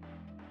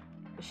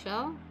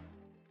Michelle.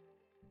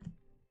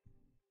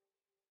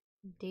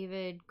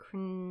 David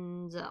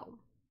Krenzel.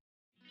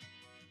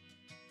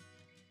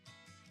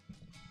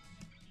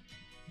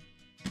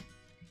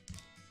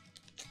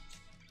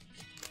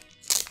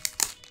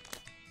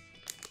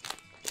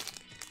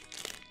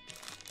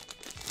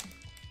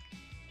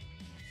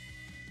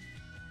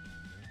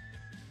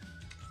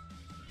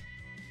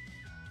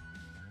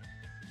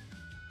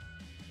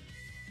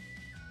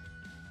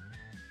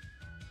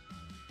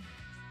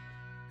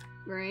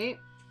 Great.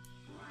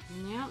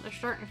 Yeah, they're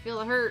starting to feel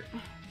the hurt.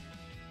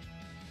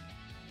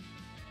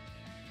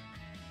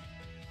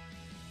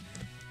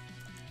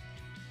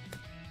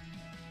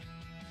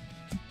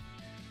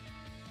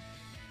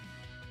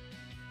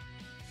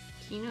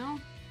 Kino.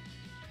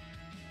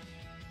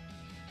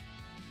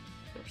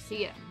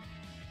 Garcia.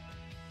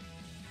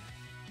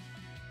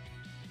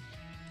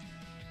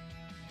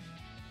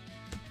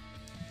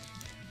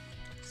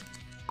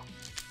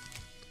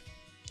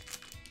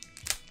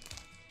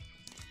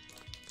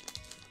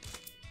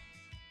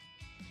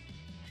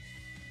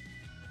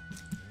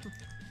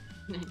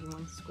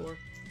 .91 score.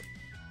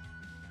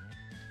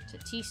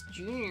 Tatis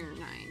Jr.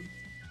 9.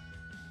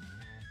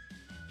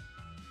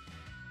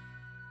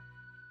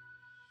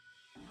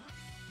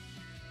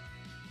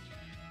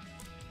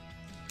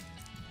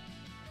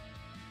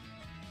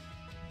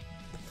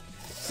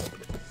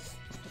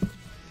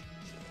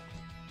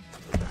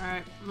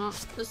 Alright, well,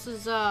 this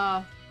is,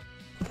 from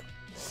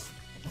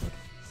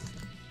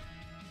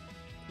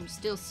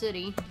Steel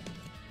City.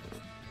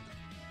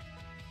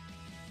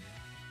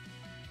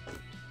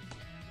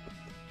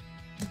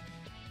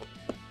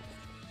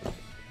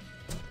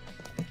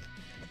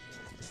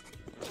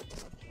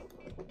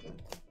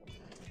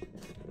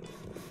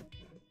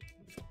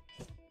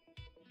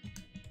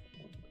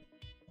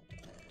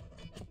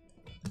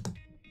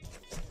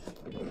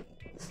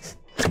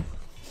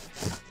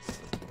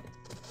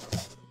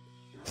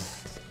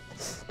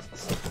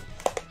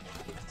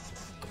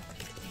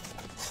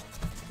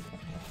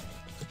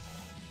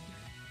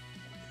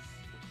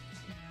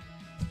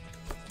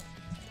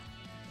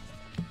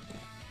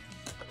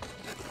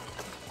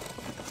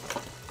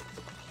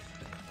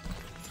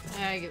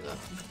 I give up.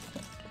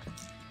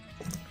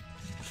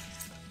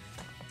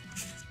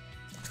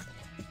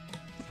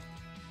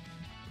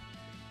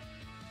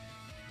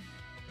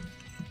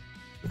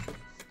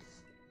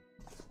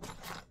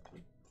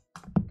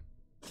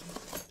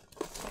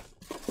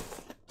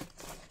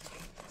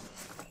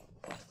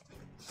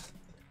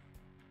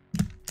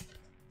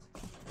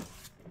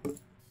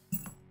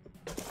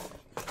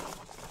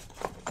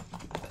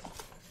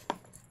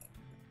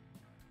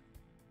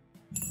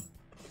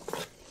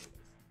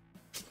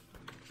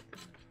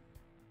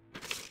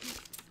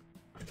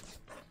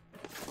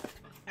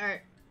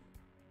 Alright.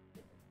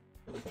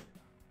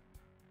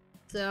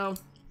 So,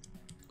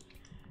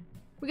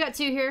 we got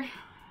 2 here.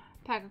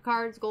 Pack of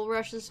cards, gold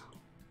rushes.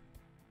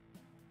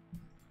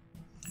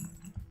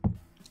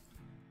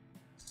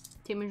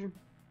 Team measure.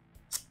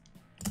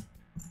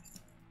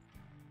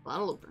 A lot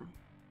of looper.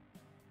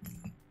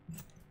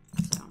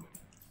 So,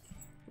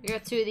 we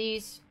got 2 of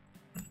these.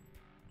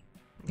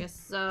 I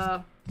guess,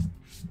 I'll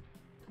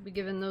be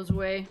giving those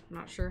away. I'm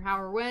not sure how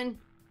or when.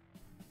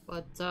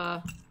 But,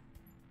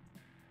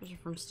 those are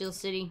from Steel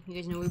City. You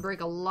guys know we break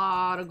a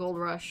lot of Gold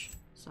Rush,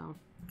 so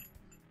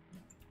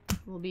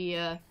we'll be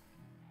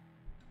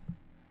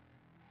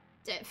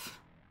diff.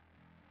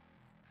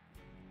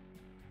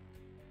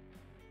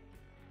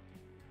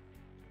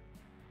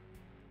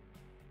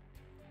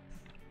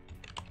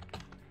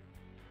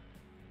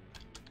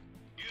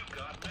 You've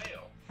got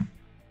mail.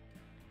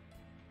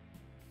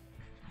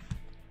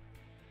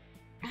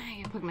 I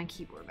gotta put my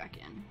keyboard back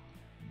in.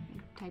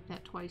 Type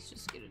that twice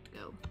just to get it to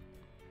go.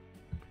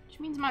 Which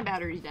means my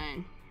battery's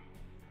dying.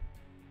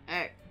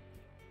 Alright.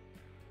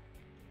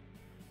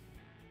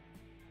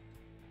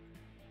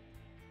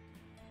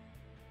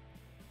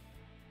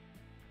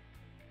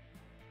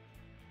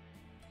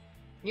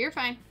 You're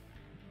fine.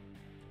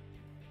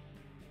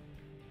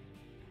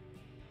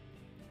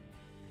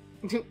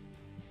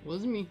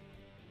 Wasn't me.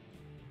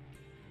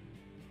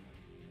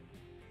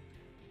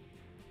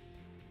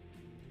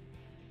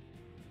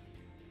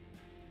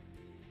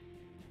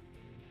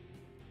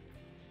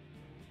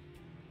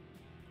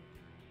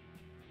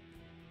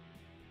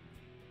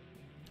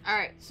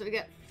 Alright, so we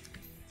got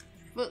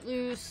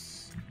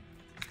Footloose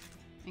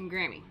and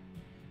Grammy.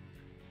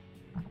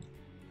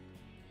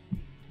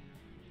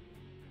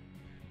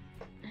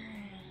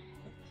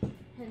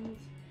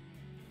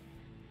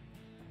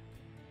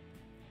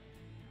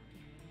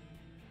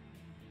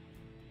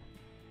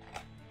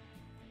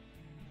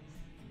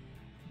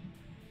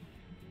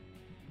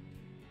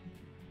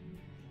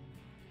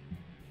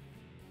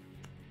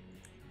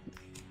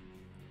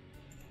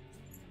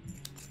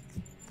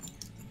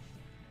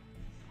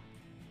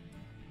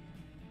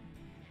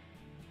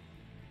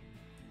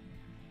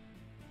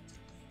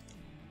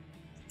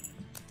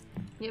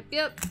 Yep,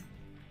 yep.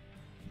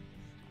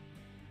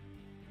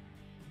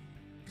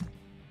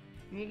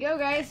 There you go,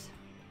 guys.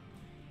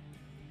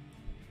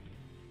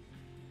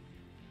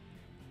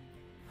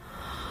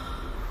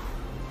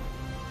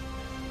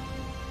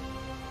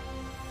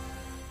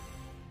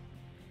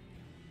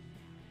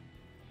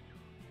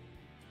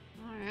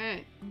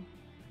 Alright.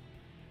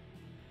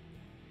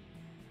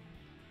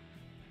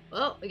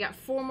 Well, we got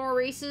 4 more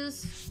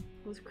races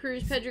with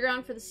Cruise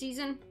Pedregon for the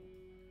season.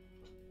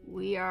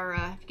 We are,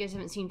 if you guys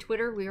haven't seen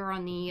Twitter, we are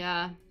on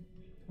the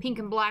pink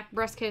and black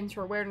breast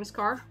cancer awareness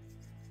car.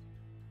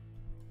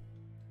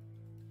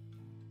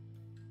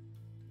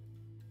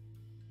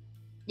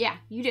 Yeah,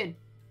 you did.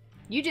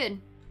 You did.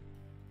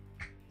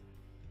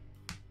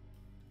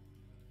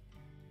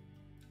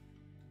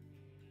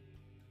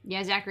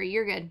 Yeah, Zachary,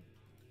 you're good.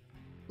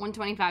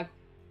 125.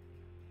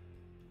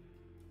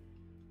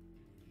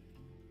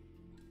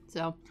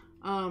 So,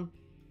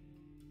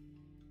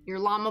 your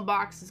llama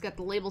box has got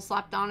the label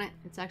slapped on it.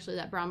 It's actually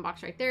that brown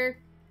box right there.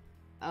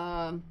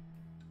 And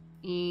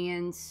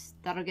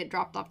that'll get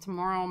dropped off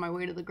tomorrow on my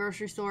way to the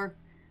grocery store.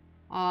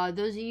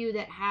 Those of you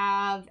that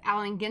have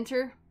Allen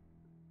Ginter,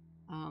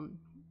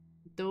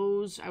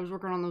 those, I was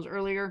working on those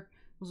earlier.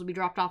 Those will be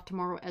dropped off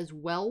tomorrow as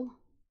well.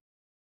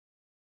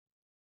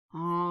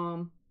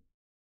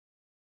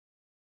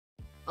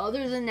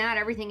 Other than that,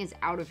 everything is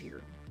out of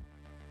here.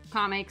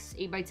 Comics,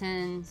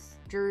 8x10s,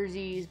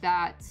 jerseys,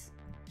 bats.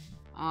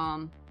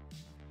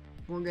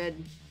 We're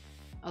good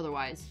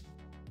otherwise.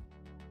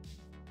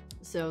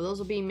 So those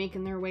will be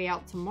making their way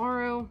out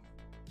tomorrow.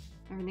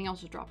 Everything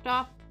else is dropped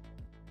off.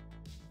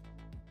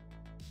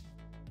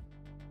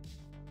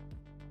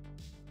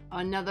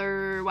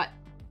 Another, what?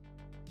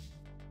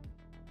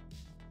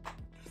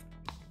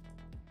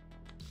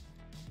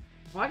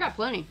 Well, I got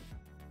plenty.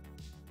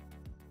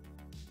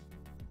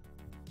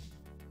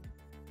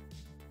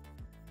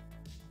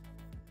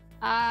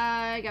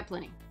 I got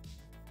plenty.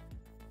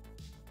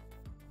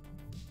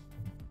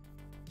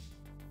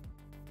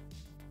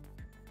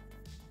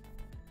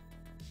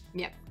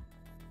 Yep.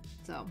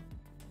 So.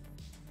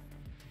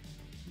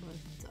 But,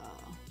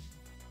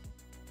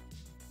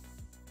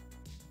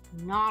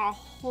 not a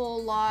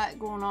whole lot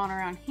going on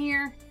around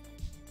here.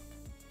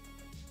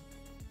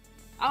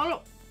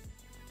 Oh,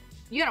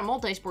 you got a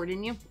multi-sport,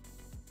 didn't you?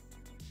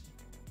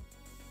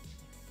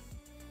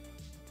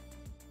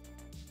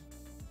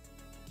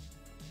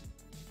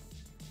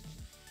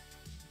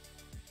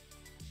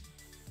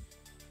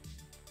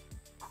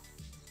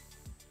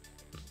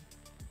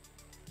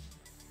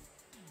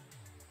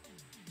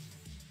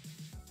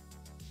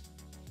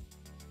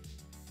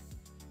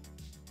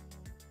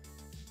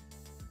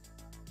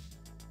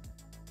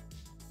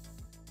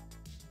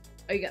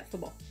 Oh, you got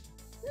football.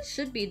 This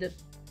should be the...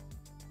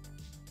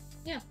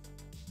 Yeah.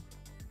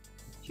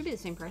 Should be the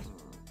same price.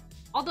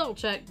 I'll double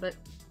check, but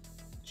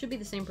should be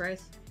the same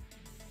price.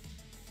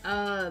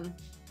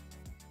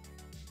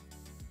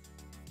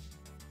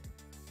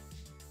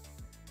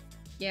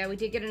 Yeah, we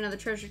did get another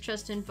treasure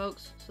chest in,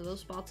 folks, so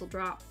those spots will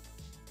drop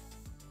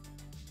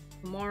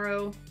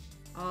tomorrow.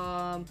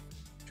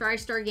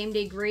 TriStar Game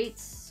Day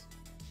Greats.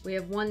 We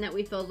have one that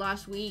we filled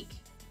last week.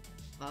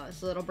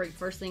 So that'll break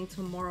first thing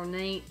tomorrow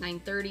night,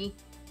 9:30.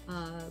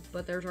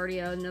 But there's already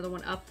another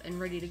one up and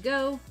ready to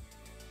go.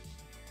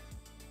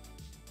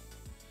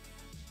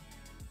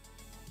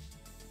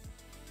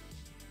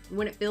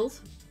 When it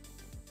fills.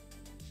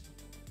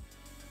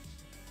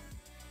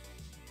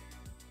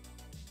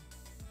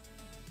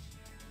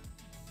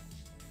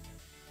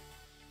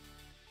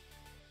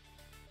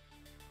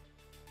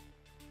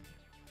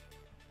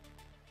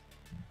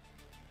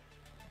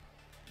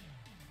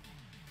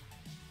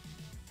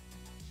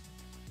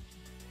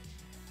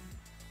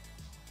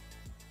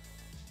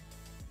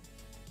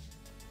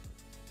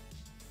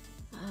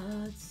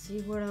 Let's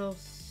see what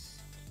else.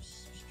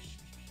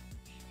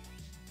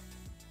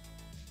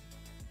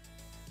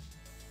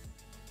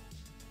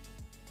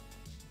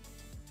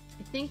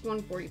 I think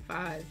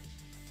 145.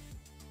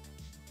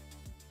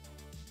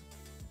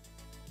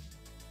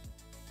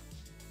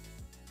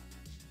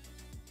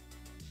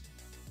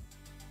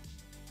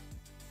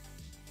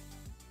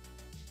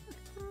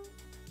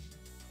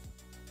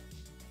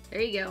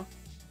 There you go.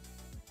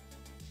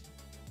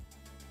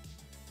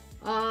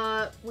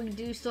 We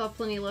do still have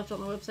plenty left on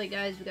the website,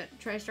 guys. We got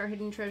TriStar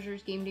Hidden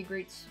Treasures, Game Day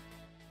Greats,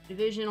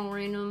 Divisional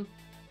Random,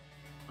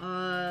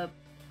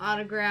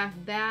 Autograph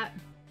Bat.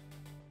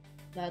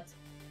 That's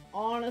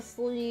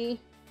honestly...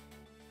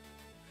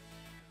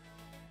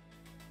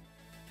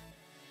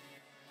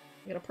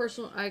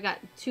 I got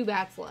 2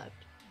 bats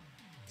left.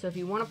 So if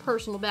you want a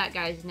personal bat,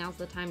 guys, now's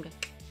the time to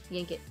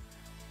yank it.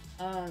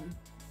 Because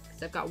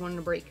I've got one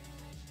to break.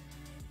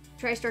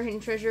 TriStar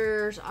Hidden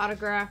Treasures,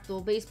 Autograph,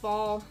 Dual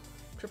Baseball,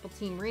 Triple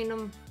Team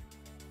Random.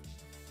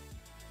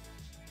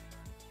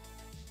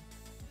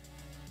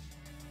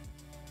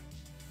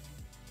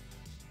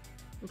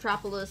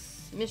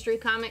 Metropolis Mystery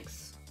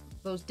Comics.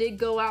 Those did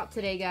go out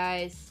today,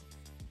 guys.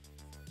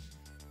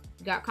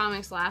 You got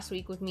comics last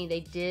week with me. They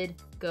did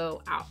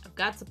go out. I've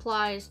got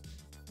supplies.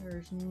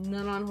 There's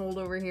none on hold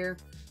over here.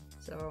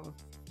 So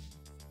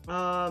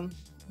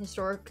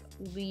Historic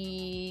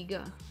League,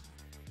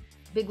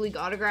 Big League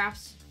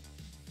autographs,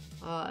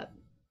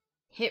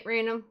 hit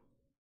random,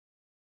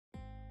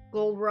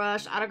 Gold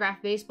Rush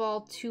autograph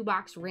baseball,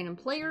 2-box random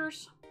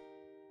players,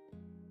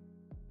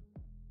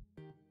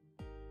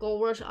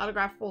 Gold Rush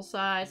autograph full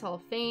size Hall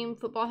of Fame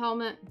football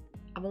helmet.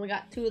 I've only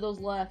got 2 of those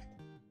left.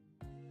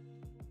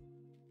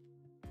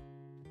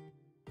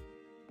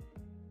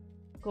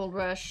 Gold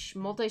Rush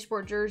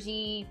multi-sport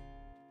jersey,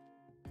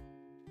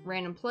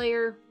 random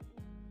player.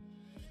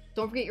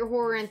 Don't forget your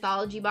horror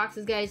anthology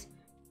boxes, guys.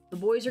 The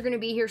boys are going to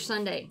be here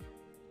Sunday.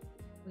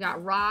 We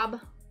got Rob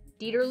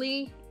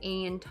Dieterle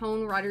and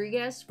Tone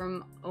Rodriguez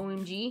from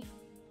OMG,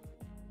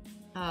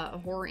 a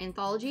horror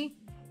anthology.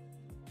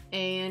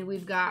 And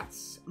we've got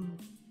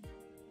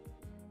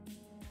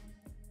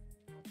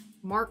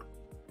Mark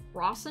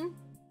Rawson,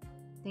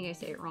 I think I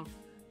say it wrong,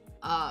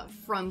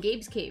 from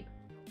Gabe's Cave.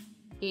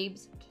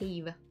 Gabe's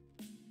Cave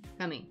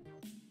coming.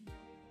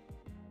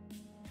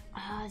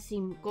 Let's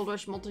see, Gold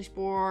Rush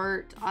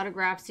Multisport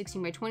autograph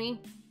 16x20.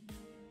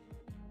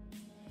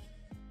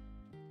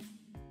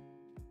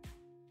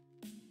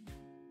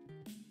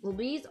 Well,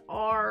 these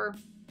are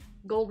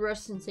Gold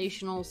Rush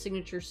Sensational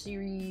Signature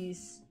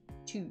Series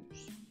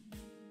 2s.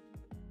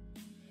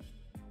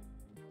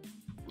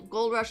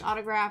 Gold Rush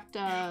autographed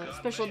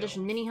special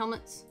edition mini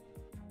helmets.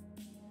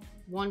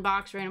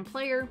 1-box random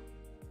player.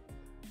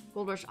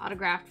 Gold Rush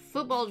autographed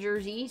football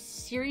jersey,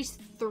 Series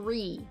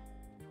 3.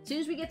 As soon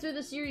as we get through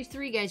the Series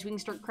 3, guys, we can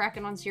start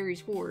cracking on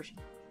Series 4s.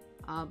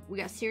 We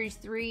got Series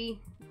 3.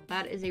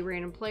 That is a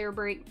random player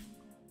break.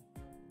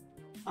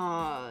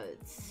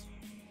 It's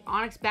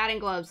Onyx batting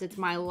gloves. It's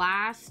my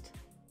last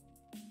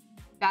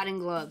batting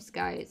gloves,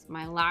 guys.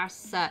 My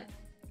last set.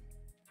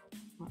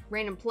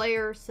 Random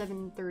player,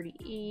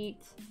 738.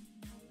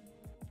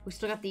 We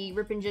still got the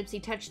Rip and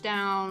Gypsy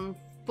touchdown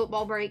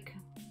football break.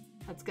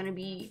 That's going to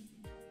be...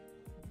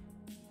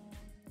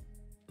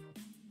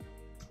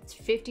 It's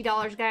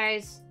 $50,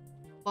 guys.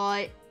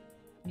 But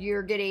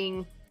you're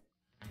getting...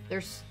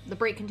 The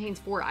break contains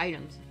 4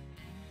 items.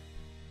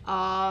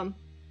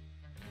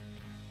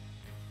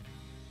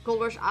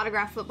 Gold Rush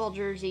autograph football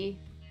jersey.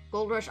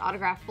 Gold Rush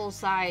autograph full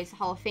size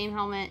Hall of Fame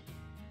helmet.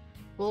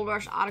 Gold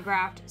Rush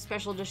autographed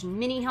special edition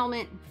mini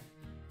helmet.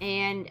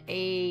 And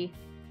a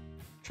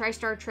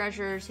TriStar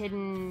Treasures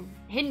hidden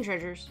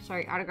treasures,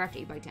 sorry, autographed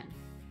 8x10.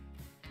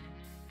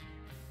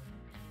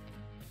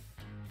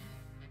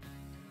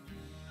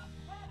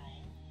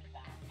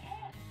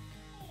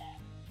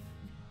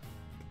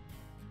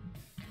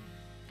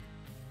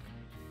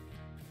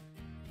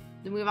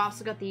 Then we've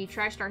also got the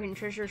TriStar Hidden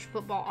Treasures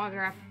football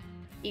autograph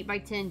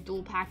 8x10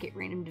 dual packet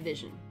random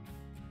division.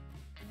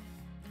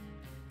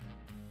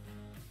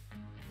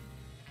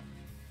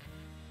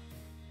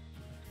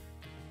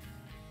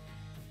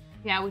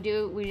 Yeah, we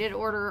did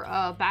order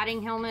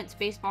batting helmets,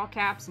 baseball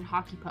caps, and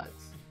hockey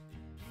pucks.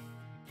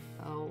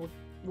 So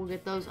we'll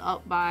get those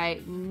up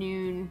by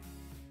noon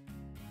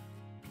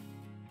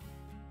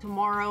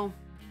tomorrow.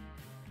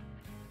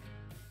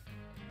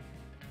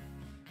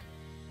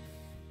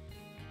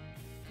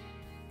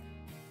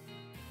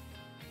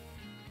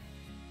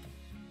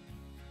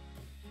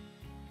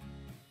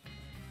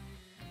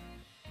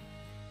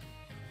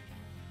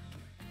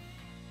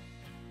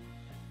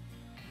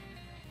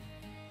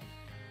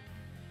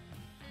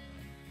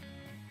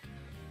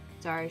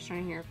 Sorry, I was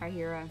trying to hear if I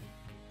hear a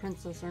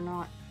princess or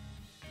not.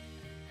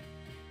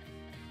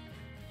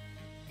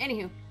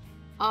 Anywho,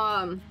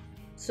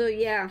 so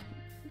yeah,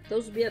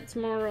 those will be up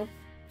tomorrow.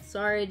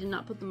 Sorry I did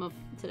not put them up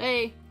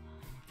today.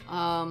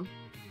 Other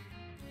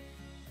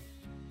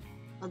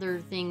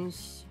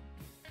things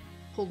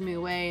pulled me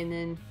away, and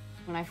then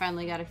when I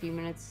finally got a few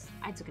minutes,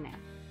 I took a nap.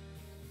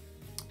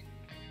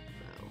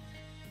 So.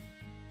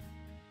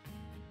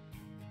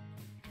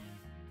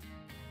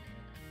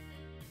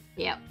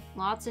 Yep.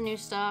 Lots of new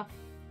stuff.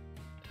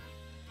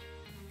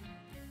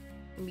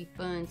 It's gonna be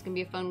fun. It's gonna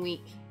be a fun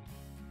week.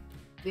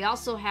 We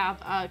also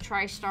have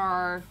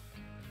TriStar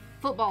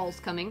footballs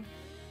coming.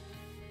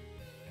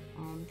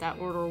 That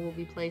order will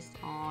be placed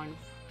on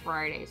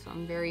Friday, so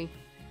I'm very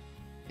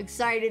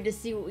excited to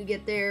see what we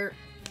get there.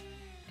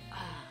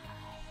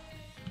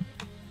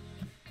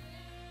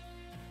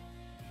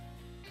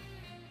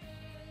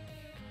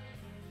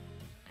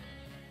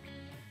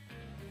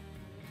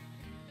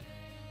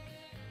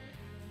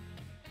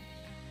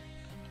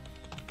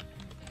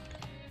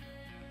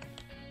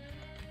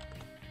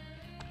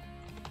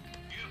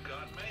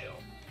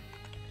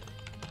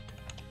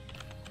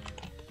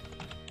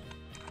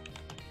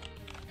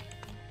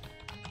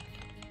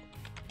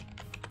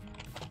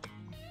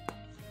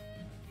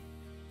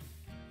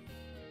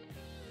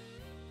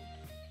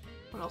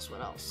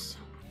 What else?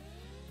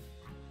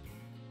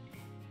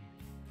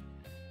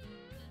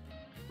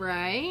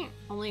 Right?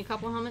 Only a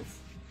couple helmets.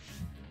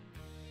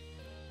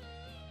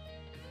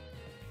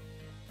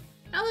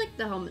 I like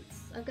the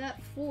helmets. I've got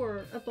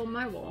 4 up on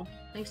my wall,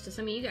 thanks to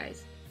some of you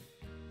guys.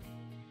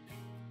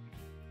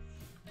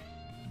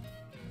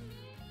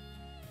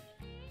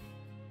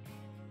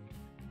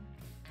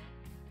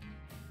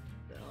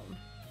 So,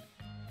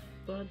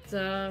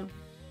 But,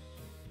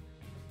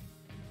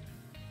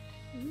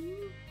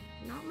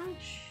 not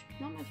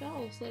much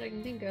else that I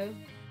can think of.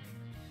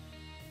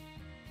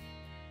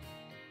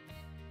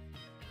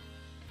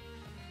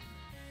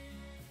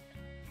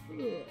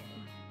 Ugh.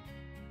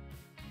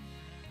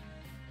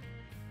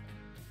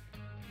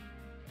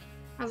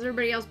 How's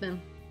everybody else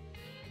been?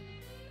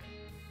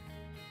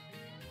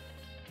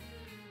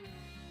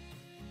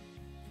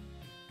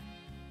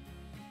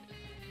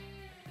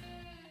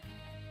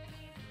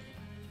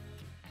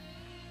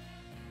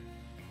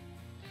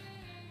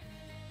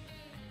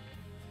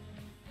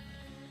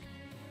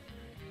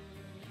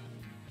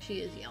 She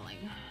is yelling.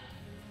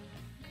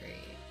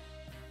 Great.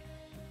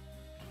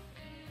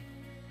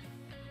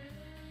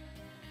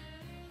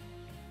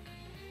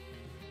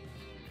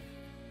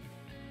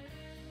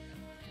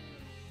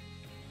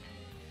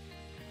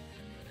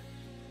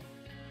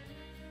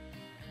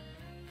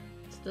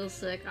 Still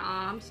sick.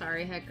 Aw, I'm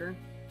sorry, Hecker.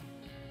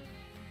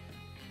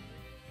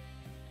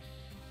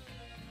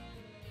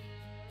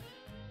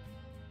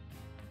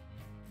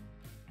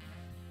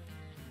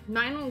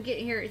 Mine won't get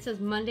here. It says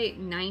Monday at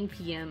 9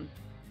 p.m.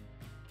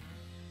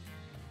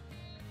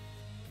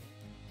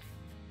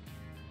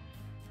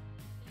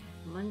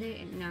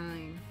 Monday at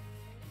 9.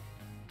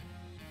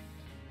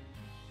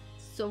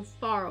 So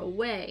far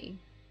away.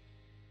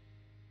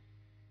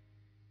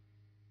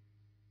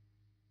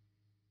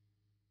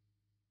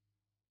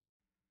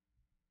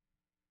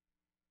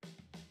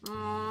 Oh,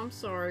 I'm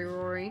sorry,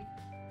 Rory.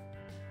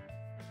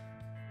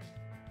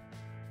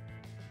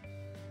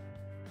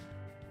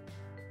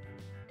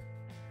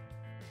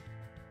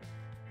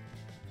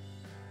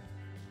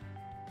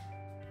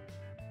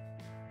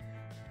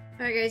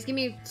 Alright guys, give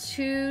me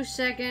 2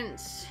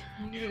 seconds.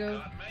 I'm gonna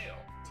go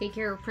take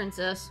care of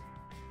Princess.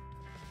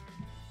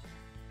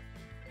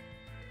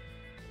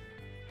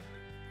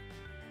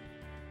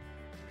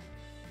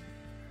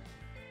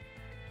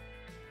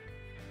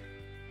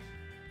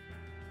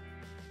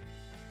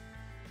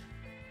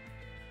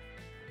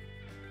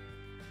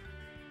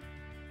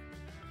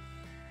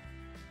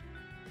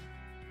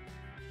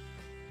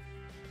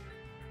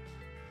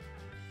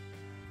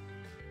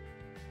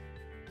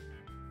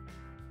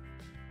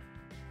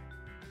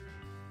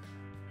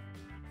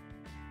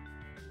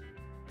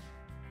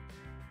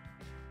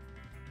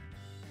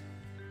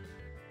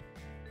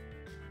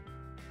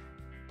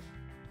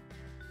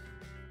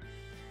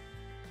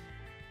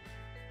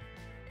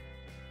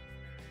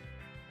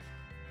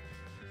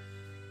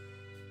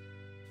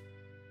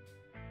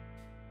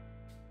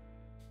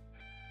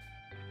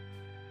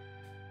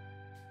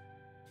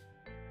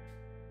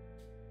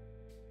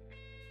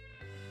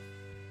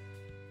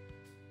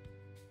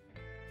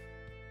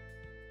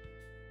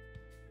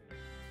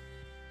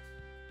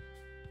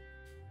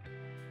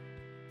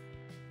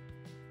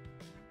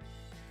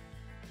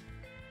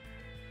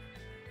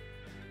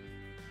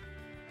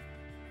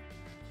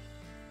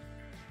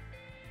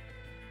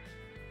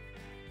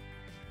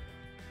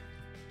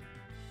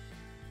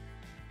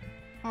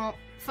 Well,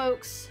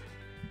 folks,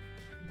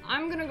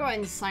 I'm gonna go ahead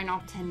and sign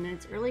off 10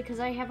 minutes early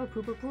because I have a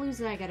pooper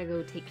palooza I gotta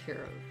go take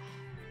care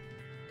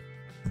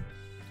of.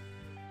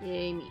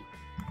 Yay me.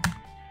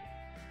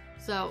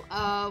 So,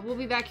 we'll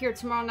be back here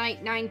tomorrow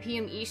night, 9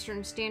 p.m.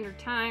 Eastern Standard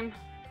Time.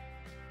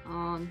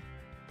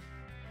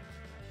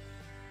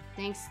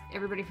 Thanks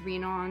everybody for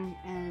being on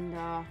and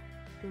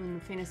doing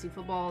the fantasy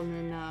football and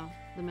then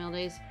the mail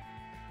days.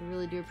 I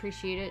really do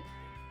appreciate it.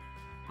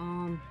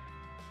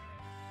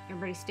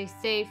 Everybody stay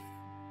safe.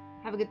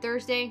 Have a good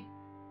Thursday.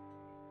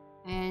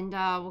 And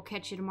we'll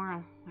catch you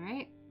tomorrow.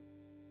 Alright?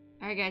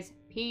 Alright guys.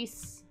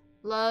 Peace,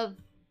 love,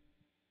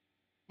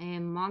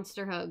 and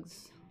monster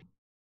hugs.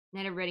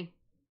 Night everybody.